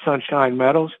here at Sunshine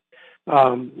Meadows.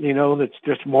 That's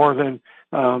just more than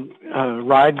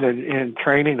riding and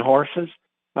training horses.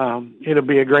 It'll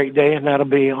be a great day, and that'll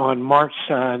be on March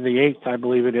the 8th, I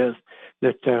believe it is,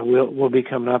 that we'll be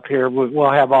coming up here. We'll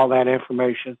have all that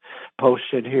information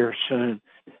posted here soon.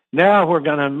 Now we're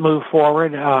going to move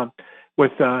forward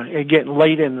with it getting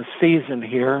late in the season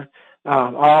here.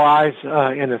 All eyes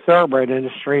in the thoroughbred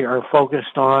industry are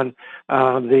focused on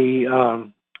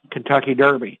the Kentucky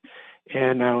Derby.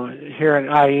 And here at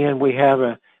IEN, we have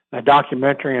a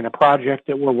documentary and a project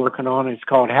that we're working on. It's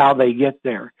called How They Get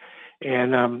There.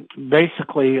 And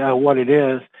basically what it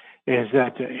is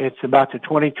that it's about the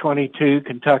 2022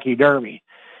 Kentucky Derby.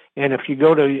 And if you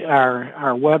go to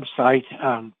our website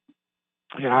at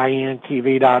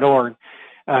IENTV.org,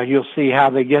 you'll see how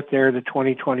they get there, the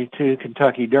 2022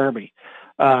 Kentucky Derby.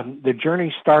 The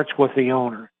journey starts with the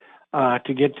owner.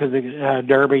 To get to the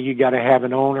Derby, you got to have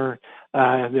an owner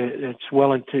that's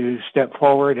willing to step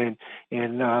forward and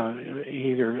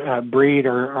either breed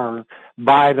or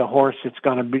buy the horse that's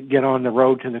going to get on the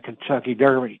road to the Kentucky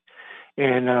Derby.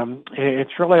 And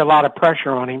it's really a lot of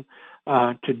pressure on him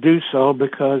to do so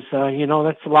because,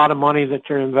 that's a lot of money that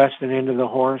they're investing into the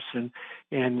horse and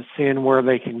seeing where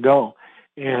they can go.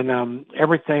 And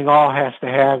everything all has to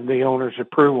have the owner's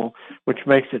approval, which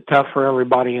makes it tough for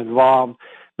everybody involved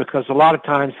because a lot of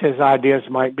times his ideas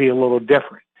might be a little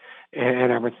different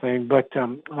and everything. But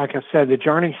like I said, the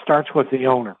journey starts with the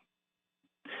owner.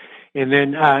 And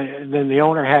then the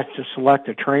owner has to select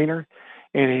a trainer.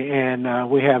 And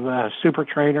we have a super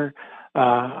trainer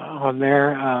on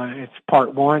there. It's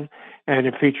part 1, and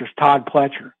it features Todd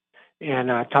Pletcher. And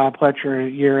Todd Pletcher,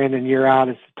 year in and year out,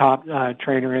 is the top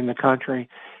trainer in the country,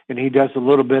 and he does a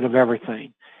little bit of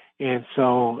everything. And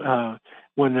so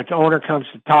when the owner comes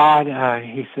to Todd,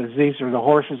 he says, "These are the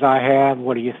horses I have.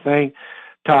 What do you think?"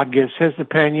 Todd gives his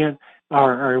opinion,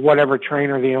 or whatever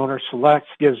trainer the owner selects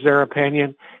gives their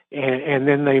opinion, and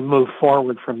then they move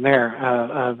forward from there.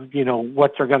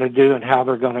 What they're going to do and how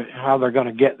they're going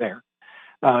to get there.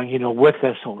 With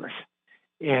this horse,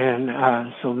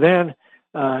 and so then.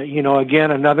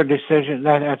 Again, another decision,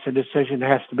 that's a decision that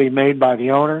has to be made by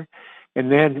the owner. And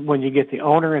then when you get the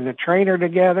owner and the trainer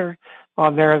together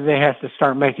on there, they have to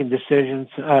start making decisions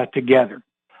together.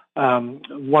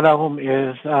 One of them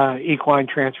is equine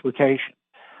transportation.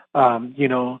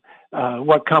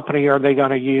 What company are they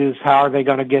going to use? How are they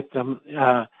going to get them,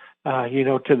 to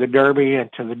the Derby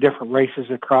and to the different races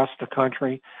across the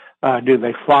country? Do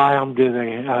they fly them? Do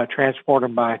they transport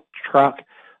them by truck?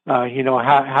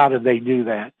 How do they do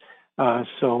that?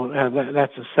 So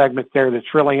that's a segment there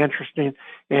that's really interesting.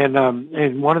 And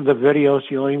in one of the videos,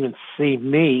 you'll even see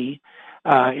me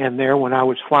in there when I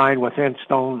was flying with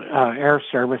Enstone Air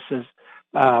Services,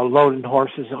 loading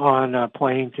horses on a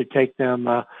plane to take them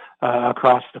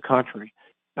across the country.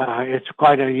 It's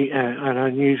quite an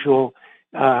unusual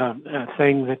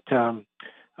thing that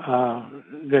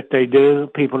they do.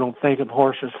 People don't think of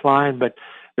horses flying, but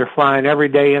they're flying every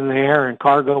day in the air in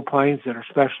cargo planes that are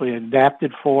specially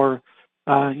adapted for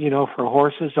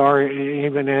horses, or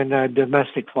even in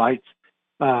domestic flights,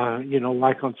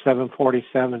 like on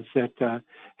 747s that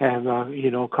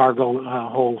have, cargo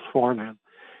holes for them.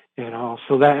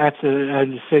 So that's a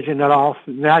decision that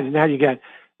now you got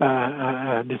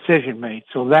a decision made.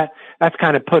 So that's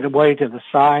kind of put away to the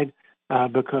side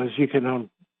because you can,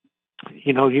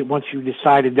 once you've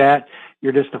decided that,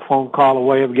 you're just a phone call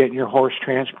away of getting your horse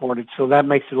transported. So that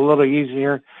makes it a little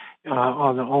easier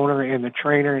on the owner and the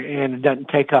trainer, and it doesn't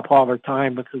take up all their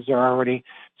time because they're already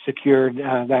secured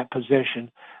that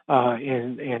position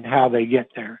in how they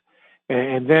get there.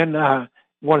 And then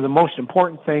one of the most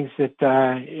important things that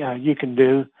you can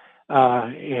do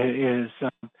is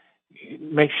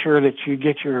make sure that you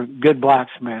get your good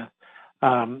blacksmith.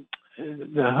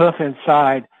 The hoof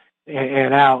inside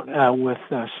and out with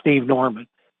Steve Norman.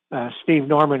 Steve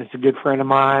Norman is a good friend of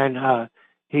mine.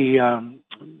 He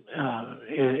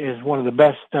is one of the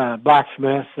best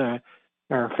blacksmiths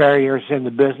or farriers in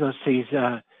the business. He's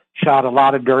shot a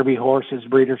lot of Derby horses,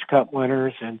 Breeders' Cup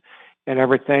winners, and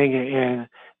everything. And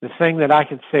the thing that I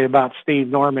can say about Steve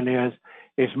Norman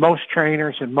is most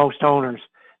trainers and most owners,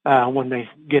 when they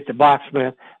get the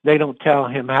blacksmith, they don't tell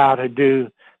him how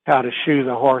to shoe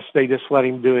the horse. They just let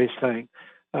him do his thing.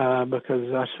 Because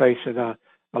let's face it, a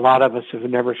lot of us have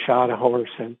never shot a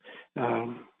horse, and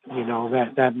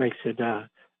that makes it a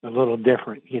little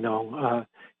different.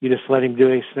 You just let him do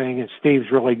his thing, and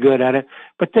Steve's really good at it.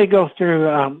 But they go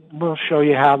through. We'll show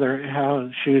you how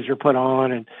the shoes are put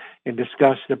on, and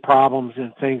discuss the problems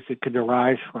and things that could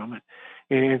arise from it.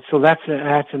 And so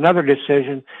that's another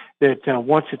decision that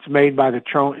once it's made by the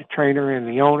trainer and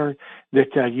the owner,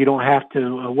 that you don't have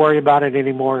to worry about it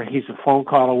anymore. He's a phone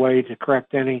call away to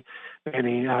correct any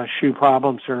shoe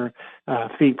problems or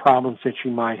feet problems that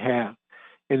you might have.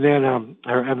 And then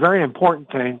a very important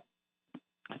thing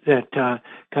that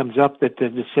comes up that the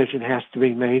decision has to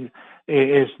be made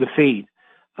is the feed.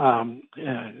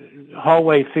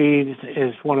 Hallway Feed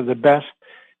is one of the best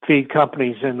feed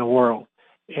companies in the world.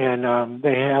 And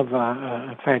they have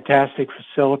a fantastic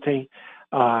facility,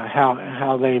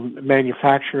 how they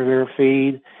manufacture their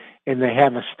feed, and they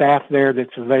have a staff there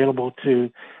that's available to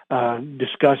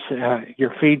discuss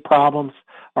your feed problems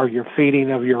or your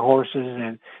feeding of your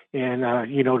horses, and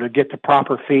to get the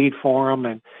proper feed for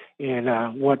them,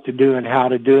 and what to do and how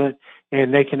to do it.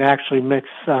 And they can actually mix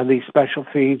these special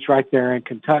feeds right there in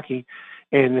Kentucky.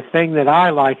 And the thing that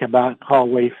I like about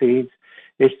Hallway Feeds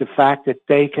is the fact that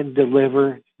they can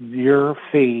deliver your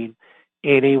feed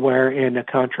anywhere in the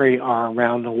country or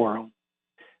around the world.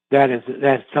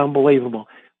 That's unbelievable.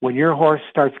 When your horse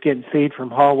starts getting feed from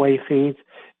Hallway Feeds,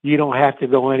 you don't have to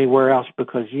go anywhere else,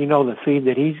 because the feed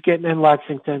that he's getting in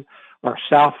Lexington or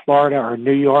South Florida or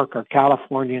New York or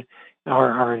California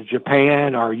or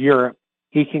Japan or Europe,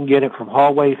 he can get it from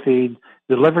Hallway Feed,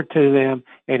 delivered to them,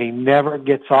 and he never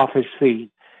gets off his feed.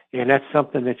 And that's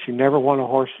something that you never want a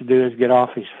horse to do, is get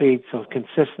off his feed. So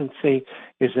consistency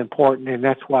is important, and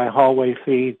that's why Hallway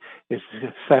Feed is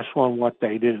successful in what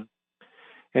they do.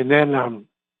 And then,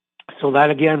 so that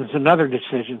again is another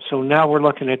decision. So now we're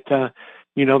looking at, the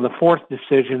fourth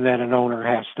decision that an owner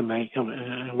has to make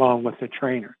along with the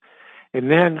trainer.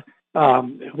 And then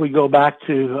we go back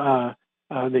to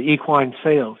the equine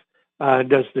sales.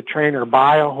 Does the trainer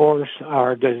buy a horse,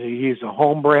 or does he use a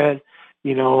homebred?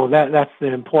 That's the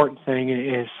important thing,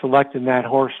 is selecting that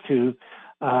horse to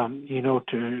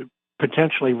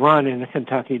potentially run in the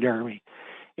Kentucky Derby.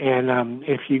 And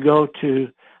if you go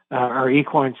to our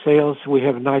equine sales, we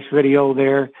have a nice video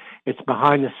there. It's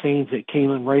behind the scenes at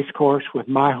Keeneland Racecourse with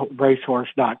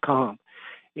myracehorse.com,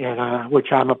 and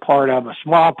which I'm a part of, a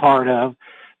small part of.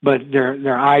 But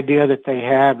their idea that they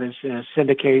have is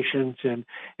syndications, and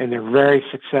they're very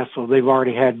successful. They've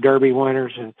already had Derby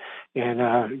winners and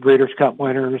Breeders' Cup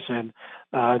winners, and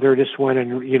they're just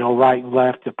winning, right and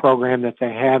left, the program that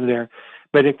they have there.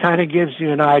 But it kind of gives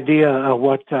you an idea of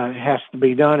what has to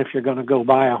be done if you're going to go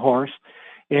buy a horse.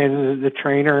 And the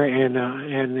trainer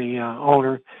and the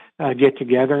owner get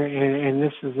together, and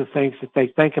this is the things that they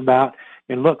think about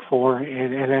and look for,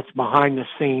 and that's behind the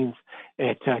scenes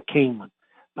at Keeneland.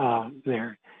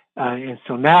 There. And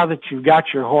so now that you've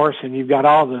got your horse and you've got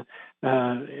all the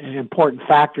important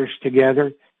factors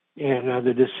together, and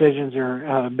the decisions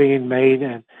are being made,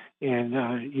 and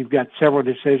you've got several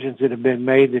decisions that have been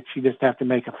made that you just have to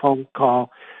make a phone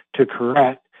call to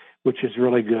correct, which is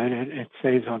really good. It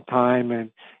saves on time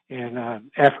and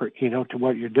effort, to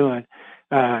what you're doing.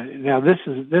 Now this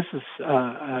is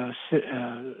a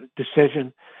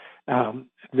decision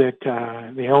that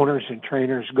the owners and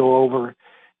trainers go over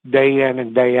day in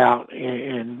and day out.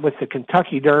 And with the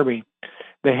Kentucky Derby,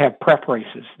 they have prep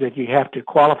races that you have to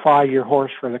qualify your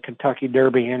horse for the Kentucky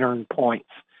Derby and earn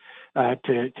points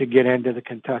to get into the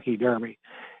Kentucky Derby.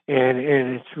 And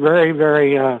it's very,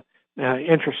 very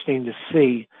interesting to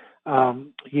see,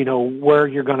 where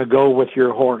you're going to go with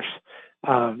your horse.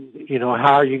 How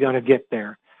are you going to get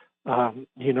there?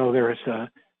 There's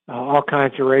all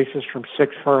kinds of races from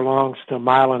 6 furlongs to a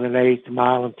mile and an eighth, a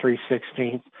mile and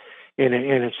 3/16, and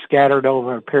it's scattered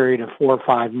over a period of 4 or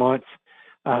 5 months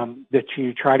that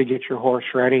you try to get your horse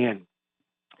ready. And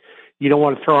you don't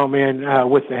want to throw them in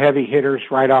with the heavy hitters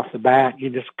right off the bat. You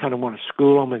just kind of want to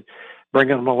school them and bring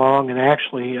them along. And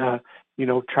actually,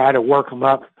 try to work them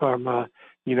up from,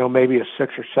 maybe a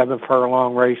 6 or 7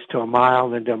 furlong race to a mile,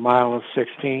 then to a mile and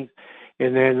 16.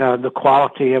 And then the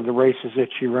quality of the races that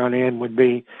you run in would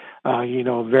be,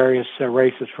 various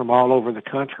races from all over the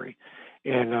country.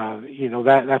 And,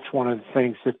 that's one of the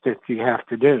things that you have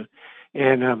to do.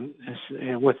 And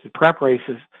with the prep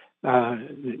races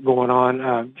going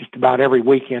on just about every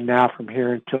weekend now from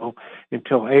here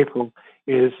until April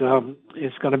is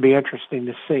going to be interesting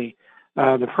to see.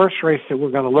 The first race that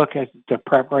we're going to look at, the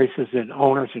prep races that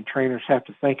owners and trainers have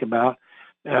to think about,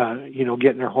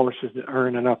 getting their horses to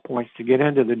earn enough points to get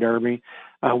into the Derby.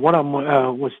 One of them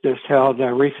was just held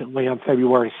recently on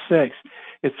February 6th.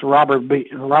 It's the Robert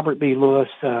B. Lewis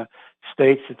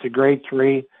Stakes. It's a Grade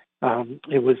 3.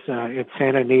 It was at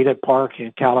Santa Anita Park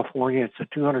in California. It's a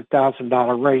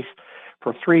 $200,000 race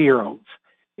for 3-year-olds.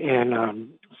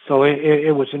 And so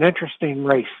it was an interesting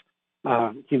race,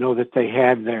 that they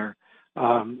had there.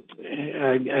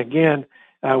 Again,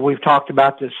 we've talked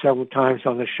about this several times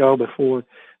on the show before.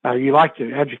 You like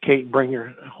to educate and bring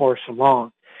your horse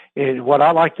along. And what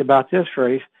I liked about this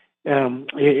race,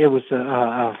 it was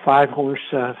a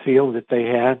 5-horse field that they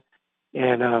had.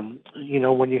 And,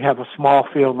 when you have a small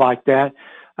field like that,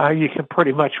 you can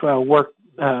pretty much work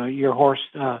your horse,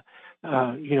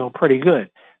 pretty good.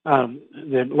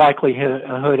 The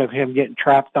likelihood of him getting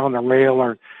trapped on the rail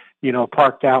or,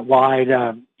 parked out wide,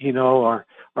 or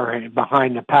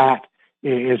behind the pack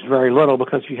is very little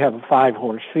because you have a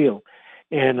 5-horse field.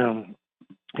 And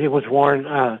it was won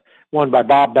by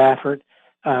Bob Baffert.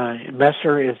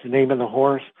 Messer is the name of the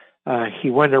horse. He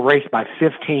won the race by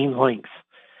 15 lengths.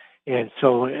 And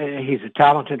so he's a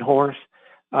talented horse,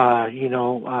 that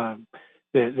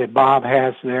Bob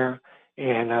has there.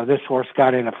 And this horse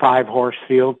got in a 5-horse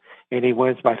field, and he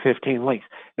wins by 15 lengths.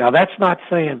 Now, that's not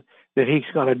saying that he's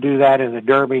going to do that in the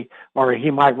Derby, or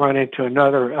he might run into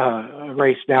another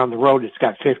race down the road that's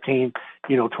got 15,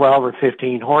 12 or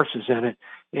 15 horses in it.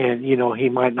 And, he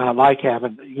might not like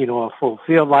having, a full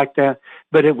field like that,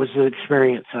 but it was the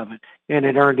experience of it. And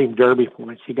it earned him Derby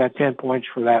points. He got 10 points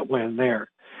for that win there.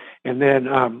 And then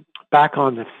back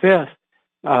on the 5th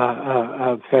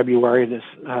of February this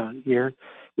year,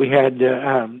 we had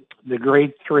the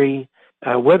Grade 3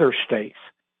 Wither Stakes.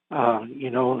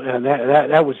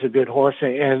 That was a good horse.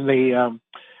 And the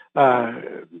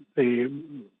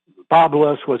Bob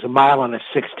Lewis was a mile and a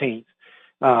 16th.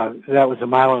 That was a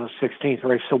mile and a 16th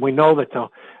race. So we know that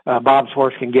Bob's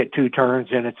horse can get 2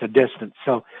 turns, and it's a distance.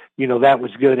 So, that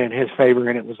was good in his favor,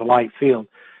 and it was a light field.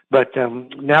 But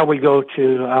now we go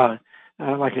to,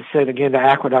 like I said, again, the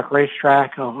Aqueduct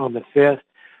Racetrack on the 5th.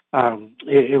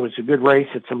 It was a good race.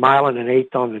 It's a mile and an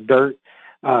 1/8 on the dirt.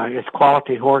 It's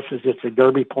quality horses. It's a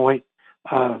Derby point,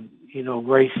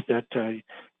 race that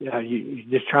you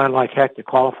just trying like heck to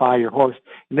qualify your horse.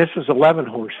 And this was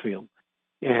 11-horse field.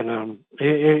 And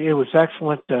it was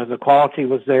excellent. The quality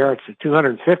was there. It's a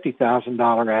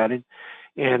 $250,000 added.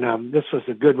 And this was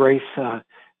a good race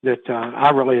that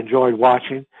I really enjoyed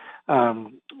watching.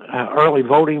 Early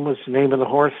Voting was the name of the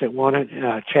horse that won it.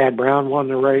 Chad Brown won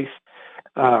the race.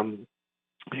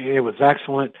 It was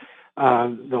excellent.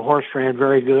 The horse ran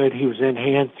very good. He was in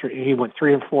hand. He went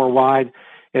 3 and 4 wide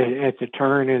at the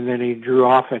turn, and then he drew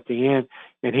off at the end,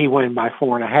 and he won by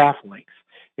 4.5 lengths.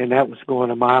 And that was going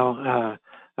a mile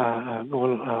and an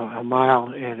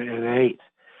 1/8.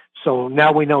 So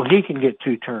now we know he can get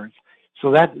 2 turns.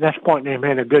 So that's pointing him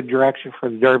in a good direction for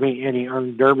the Derby, and he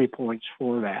earned Derby points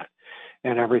for that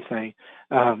and everything.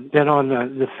 Then on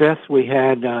the 5th, we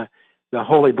had the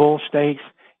Holy Bull Stakes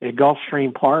at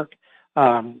Gulfstream Park.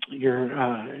 You're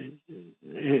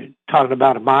talking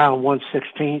about a mile and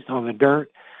 1/16 on the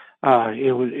dirt.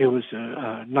 It was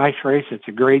a nice race. It's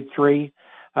a Grade 3,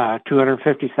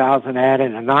 250,000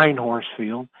 added, a 9-horse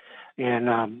field.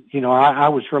 And, I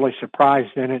was really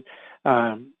surprised in it.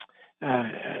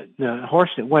 The horse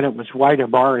that won it was White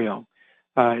Barrio,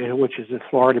 which is a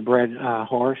Florida-bred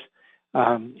horse.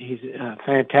 He's a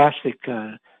fantastic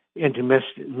into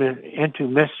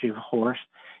mischief horse,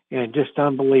 and just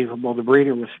unbelievable. The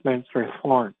breeder was Spencer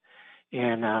Thorne,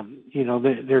 and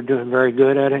they're doing very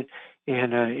good at it.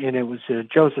 And it was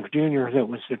Joseph Jr. that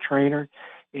was the trainer,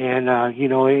 and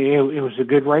it was a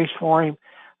good race for him.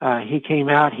 He came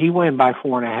out, he won by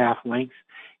 4.5 lengths,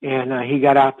 and he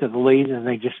got out to the lead, and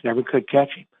they just never could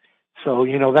catch him. So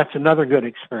that's another good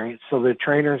experience. So the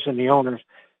trainers and the owners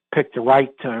picked the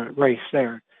right race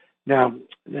there. Now,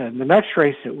 the next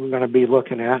race that we're going to be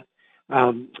looking at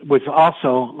was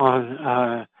also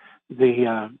on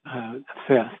the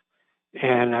 5th,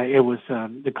 and it was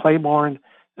the Claiborne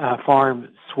Farm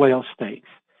Swale Stakes.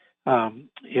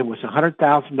 It was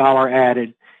 $100,000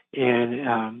 added,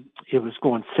 and it was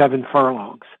going 7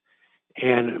 furlongs.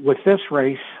 And with this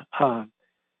race, a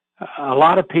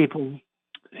lot of people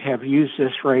have used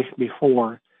this race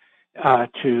before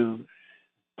to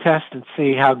test and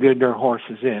see how good their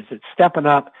horses is. It's stepping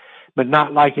up, but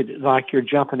not like you're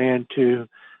jumping into,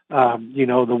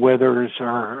 the Withers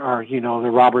or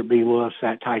the Robert B. Lewis,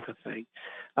 that type of thing.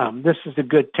 This is a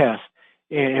good test.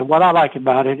 And what I like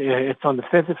about it, it's on the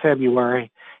 5th of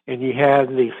February, and you have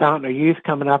the Fountain of Youth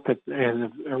coming up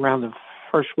around the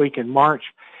first week in March,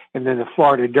 and then the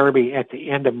Florida Derby at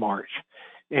the end of March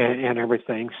and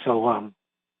everything. So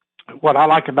what I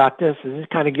like about this is it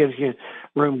kind of gives you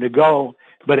room to go,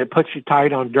 but it puts you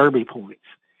tight on Derby points.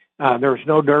 There's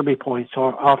no Derby points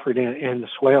offered in the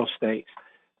Swale Stakes.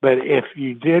 But if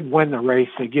you did win the race,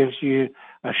 it gives you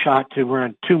a shot to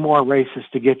run 2 more races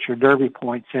to get your Derby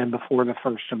points in before the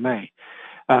 1st of May.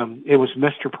 It was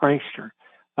Mr. Prankster.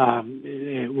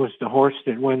 It was the horse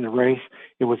that won the race.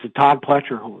 It was a Todd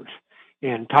Pletcher horse.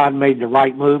 And Todd made the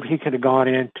right move. He could have gone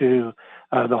into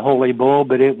the Holy Bull,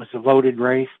 but it was a loaded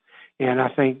race. And I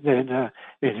think that,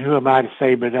 and who am I to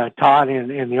say, but Todd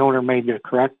and the owner made the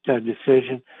correct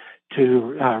decision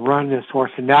to run this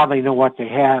horse. And now they know what they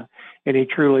have. And he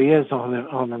truly is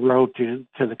on the road to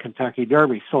the Kentucky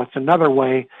Derby. So it's another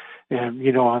way,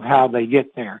 of how they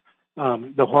get there.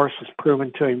 The horse has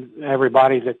proven to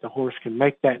everybody that the horse can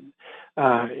make that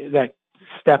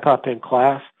step up in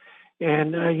class.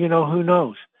 And, who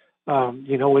knows?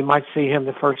 We might see him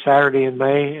the first Saturday in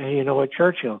May, at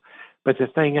Churchill. But the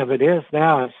thing of it is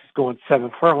now, it's going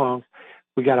 7 furlongs.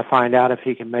 We got to find out if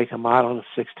he can make a mile and a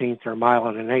 16th or a mile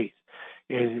and an 8th.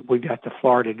 And we got the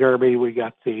Florida Derby. We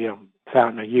got the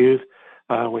Fountain of Youth.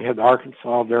 We have the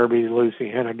Arkansas Derby, the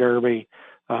Louisiana Derby,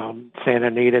 Santa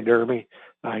Anita Derby.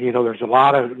 There's a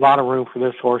lot of room for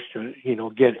this horse to,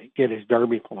 get his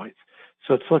Derby points.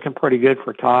 So it's looking pretty good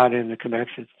for Todd and the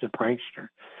connections to Prankster.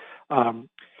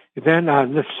 Then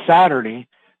this Saturday,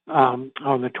 on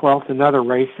the 12th, another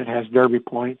race that has Derby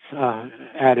points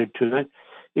added to it.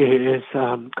 It is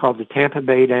called the Tampa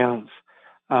Bay Downs.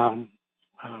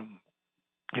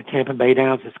 At Tampa Bay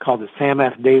Downs, it's called the Sam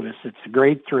F. Davis. It's a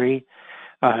Grade 3.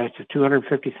 It's a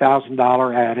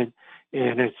 $250,000 added,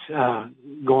 and it's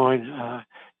going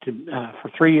for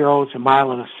 3-year-olds, a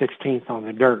mile and a 16th on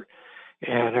the dirt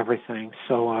and everything.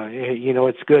 So,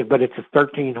 it's good, but it's a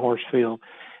 13-horse field.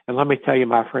 And let me tell you,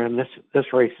 my friend,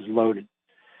 this race is loaded.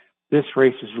 This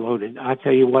race is loaded. I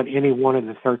tell you what, any one of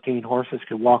the 13 horses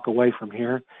could walk away from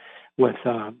here with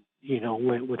the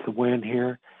win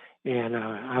here. And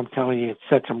I'm telling you, it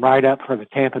sets them right up for the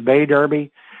Tampa Bay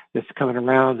Derby that's coming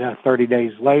around 30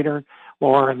 days later,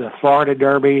 or the Florida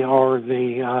Derby, or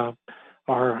the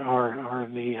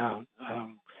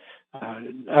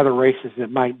other races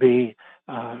that might be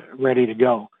ready to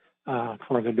go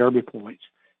for the Derby points.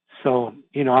 So,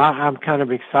 I'm kind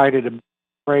of excited about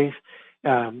the race.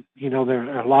 There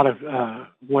are a lot of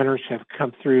winners have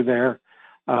come through there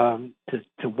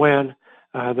to win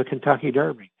the Kentucky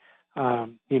Derby.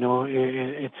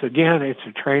 It's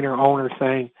a trainer owner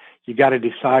thing. You got to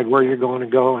decide where you're going to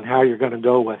go and how you're going to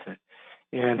go with it.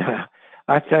 And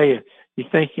I tell you, you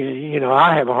think,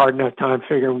 I have a hard enough time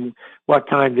figuring what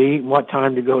time to eat and what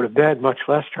time to go to bed, much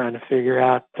less trying to figure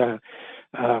out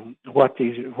where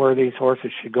these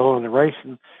horses should go in the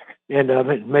racing end of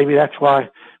it. Maybe that's why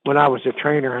when I was a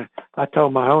trainer, I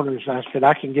told my owners, I said,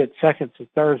 I can get seconds and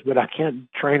thirds, but I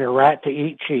can't train a rat to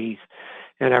eat cheese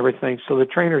and everything. So the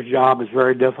trainer's job is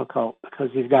very difficult because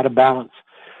he's got to balance,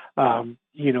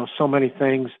 so many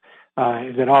things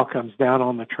that all comes down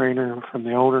on the trainer, from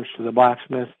the owners to the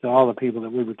blacksmiths to all the people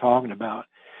that we were talking about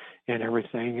and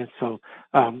everything. And so,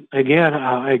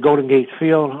 at Golden Gate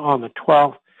Field on the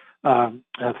 12th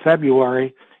of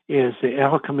February is the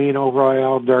El Camino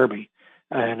Royale Derby.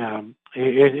 And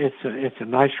it's a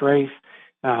nice race.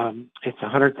 It's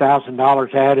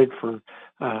 $100,000 added for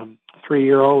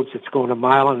 3-year-olds. It's going a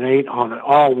mile and 8 on an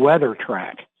all-weather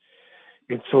track.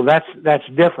 And so that's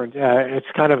different.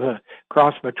 It's kind of a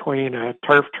cross between a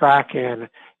turf track and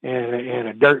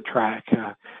a dirt track.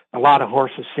 A lot of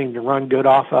horses seem to run good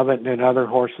off of it, and then other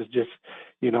horses just,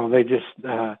 they just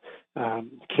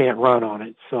can't run on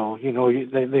it. So,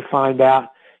 they find out,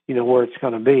 where it's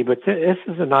going to be. But this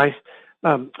is a nice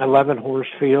 11-horse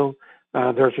field.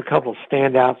 There's a couple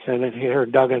standouts in it here.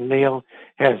 Duggan Neal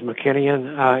has McKinney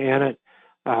in it.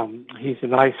 He's a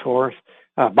nice horse.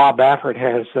 Bob Baffert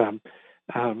has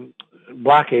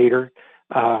Blackadder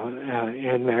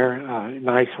in there,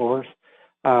 nice horse.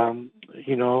 I'm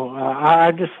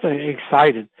just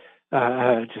excited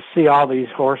to see all these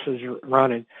horses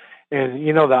running. And,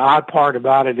 the odd part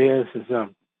about it is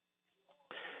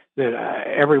that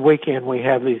every weekend we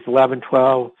have these 11,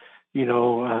 12,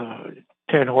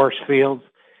 10 horse fields,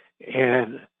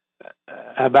 and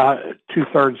about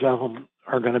 2/3 of them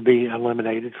are going to be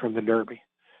eliminated from the Derby.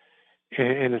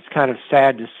 And it's kind of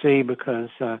sad to see because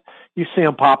you see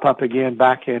them pop up again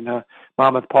back in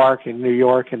Monmouth Park in New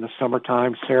York in the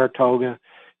summertime, Saratoga,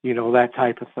 that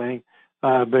type of thing.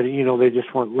 But, they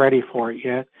just weren't ready for it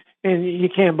yet. And you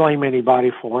can't blame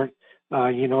anybody for it.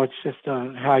 It's just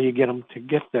how you get them to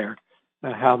get there,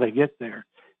 how they get there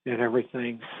and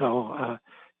everything. So,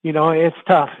 it's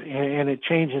tough, and it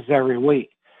changes every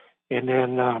week. And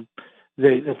then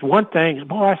there's one thing,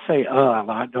 I say a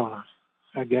lot, don't I?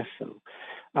 I guess so.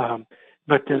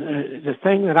 But the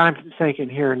thing that I'm thinking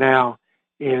here now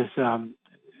is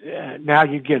now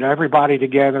you get everybody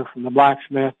together from the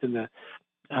blacksmith and the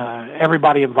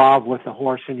everybody involved with the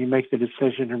horse, and you make the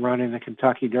decision to run in the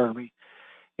Kentucky Derby.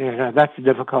 And that's a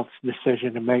difficult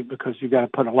decision to make because you got to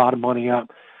put a lot of money up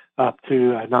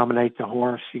to nominate the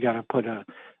horse. You got to put a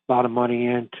lot of money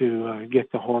in to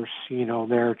get the horse,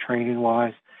 there training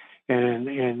wise. And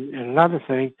another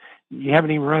thing, you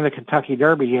haven't even run the Kentucky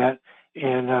Derby yet,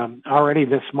 and already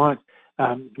this month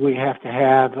we have to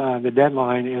have the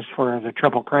deadline is for the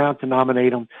Triple Crown to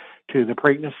nominate them to the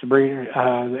Preakness, the Breeder,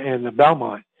 and the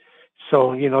Belmont.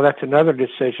 So that's another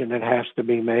decision that has to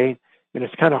be made, and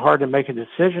it's kind of hard to make a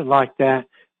decision like that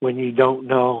when you don't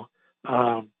know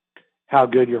how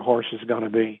good your horse is going to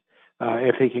be.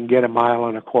 If he can get 1.25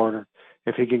 miles,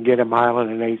 if he can get 1.8 miles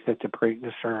at the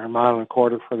Preakness, or 1.25 miles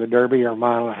for the Derby, or 1.5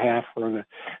 miles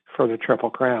for the Triple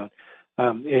Crown.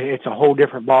 It's a whole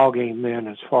different ball game then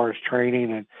as far as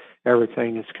training and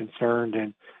everything is concerned.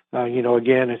 And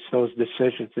again, it's those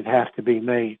decisions that have to be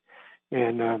made.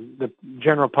 And the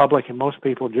general public and most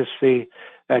people just see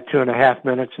that 2.5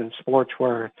 minutes in sports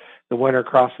where the winner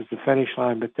crosses the finish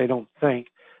line, but they don't think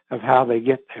of how they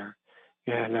get there.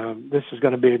 And this is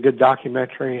going to be a good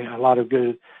documentary, a lot of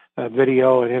good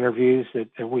video and interviews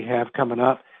that we have coming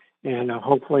up, and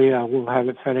hopefully we'll have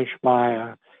it finished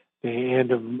by the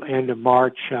end of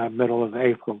March, middle of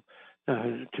April,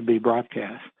 to be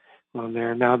broadcast on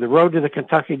there. Now, the road to the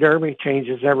Kentucky Derby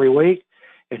changes every week,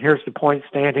 and here's the point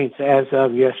standings as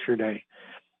of yesterday.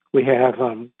 We have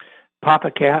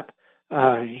Papa Cap.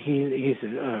 He's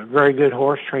a very good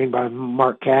horse trained by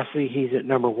Mark Cassidy. He's at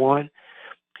number 1.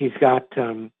 He's got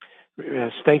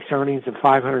stakes earnings of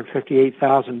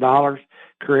 $558,000,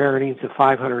 career earnings of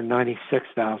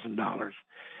 $596,000.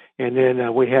 And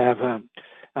then we have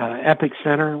Epic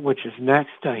Center, which is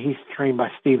next. He's trained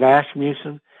by Steve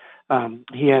Asmussen.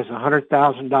 He has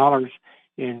 $100,000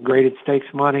 in graded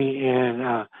stakes money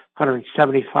and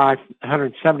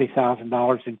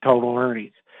 $170,000 in total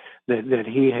earnings that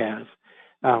he has.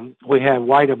 We have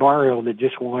White Abario that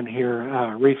just won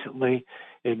here recently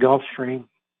at Gulfstream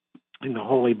in the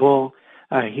Holy Bull.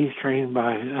 He's trained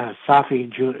by Safi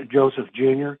Joseph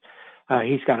Jr.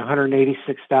 He's got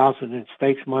 $186,000 in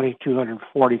stakes money,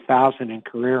 $240,000 in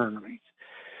career earnings.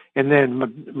 And then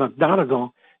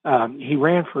McDonegal, he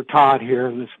ran for Todd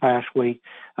here this past week.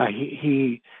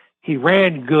 He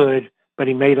ran good, but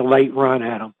he made a late run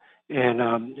at him.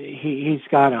 And he's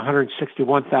got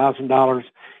 $161,000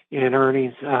 in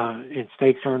earnings, in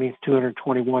stakes earnings,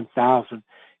 $221,000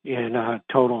 in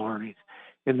total earnings.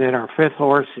 And then our 5th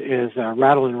horse is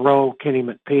Rattle and Roll, Kenny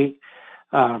McPeak.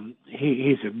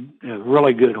 He's a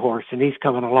really good horse, and he's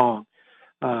coming along.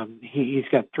 He's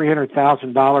got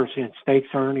 $300,000 in stakes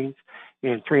earnings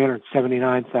and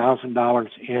 $379,000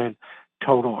 in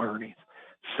total earnings.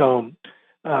 So,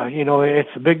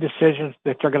 it's a big decision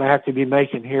that they're going to have to be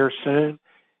making here soon.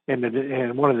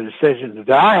 And one of the decisions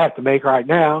that I have to make right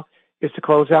now is to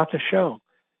close out the show.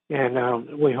 And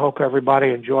we hope everybody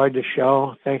enjoyed the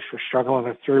show. Thanks for struggling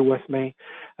it through with me.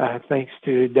 Thanks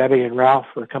to Debbie and Ralph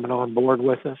for coming on board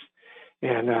with us.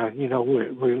 And, we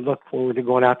look forward to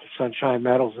going out to Sunshine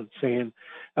Meadows and seeing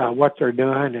what they're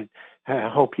doing. And I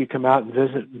hope you come out and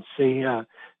visit and see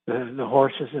the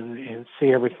horses and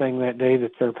see everything that day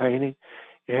that they're painting.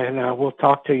 And we'll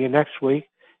talk to you next week.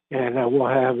 And we'll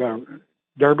have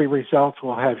Derby results.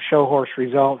 We'll have show horse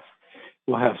results.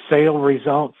 We'll have sale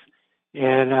results.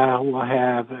 And we'll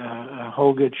have a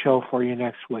whole good show for you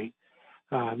next week.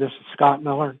 This is Scott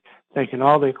Miller, thanking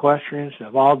all the equestrians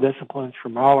of all disciplines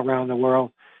from all around the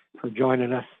world for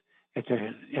joining us at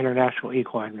the International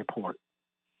Equine Report.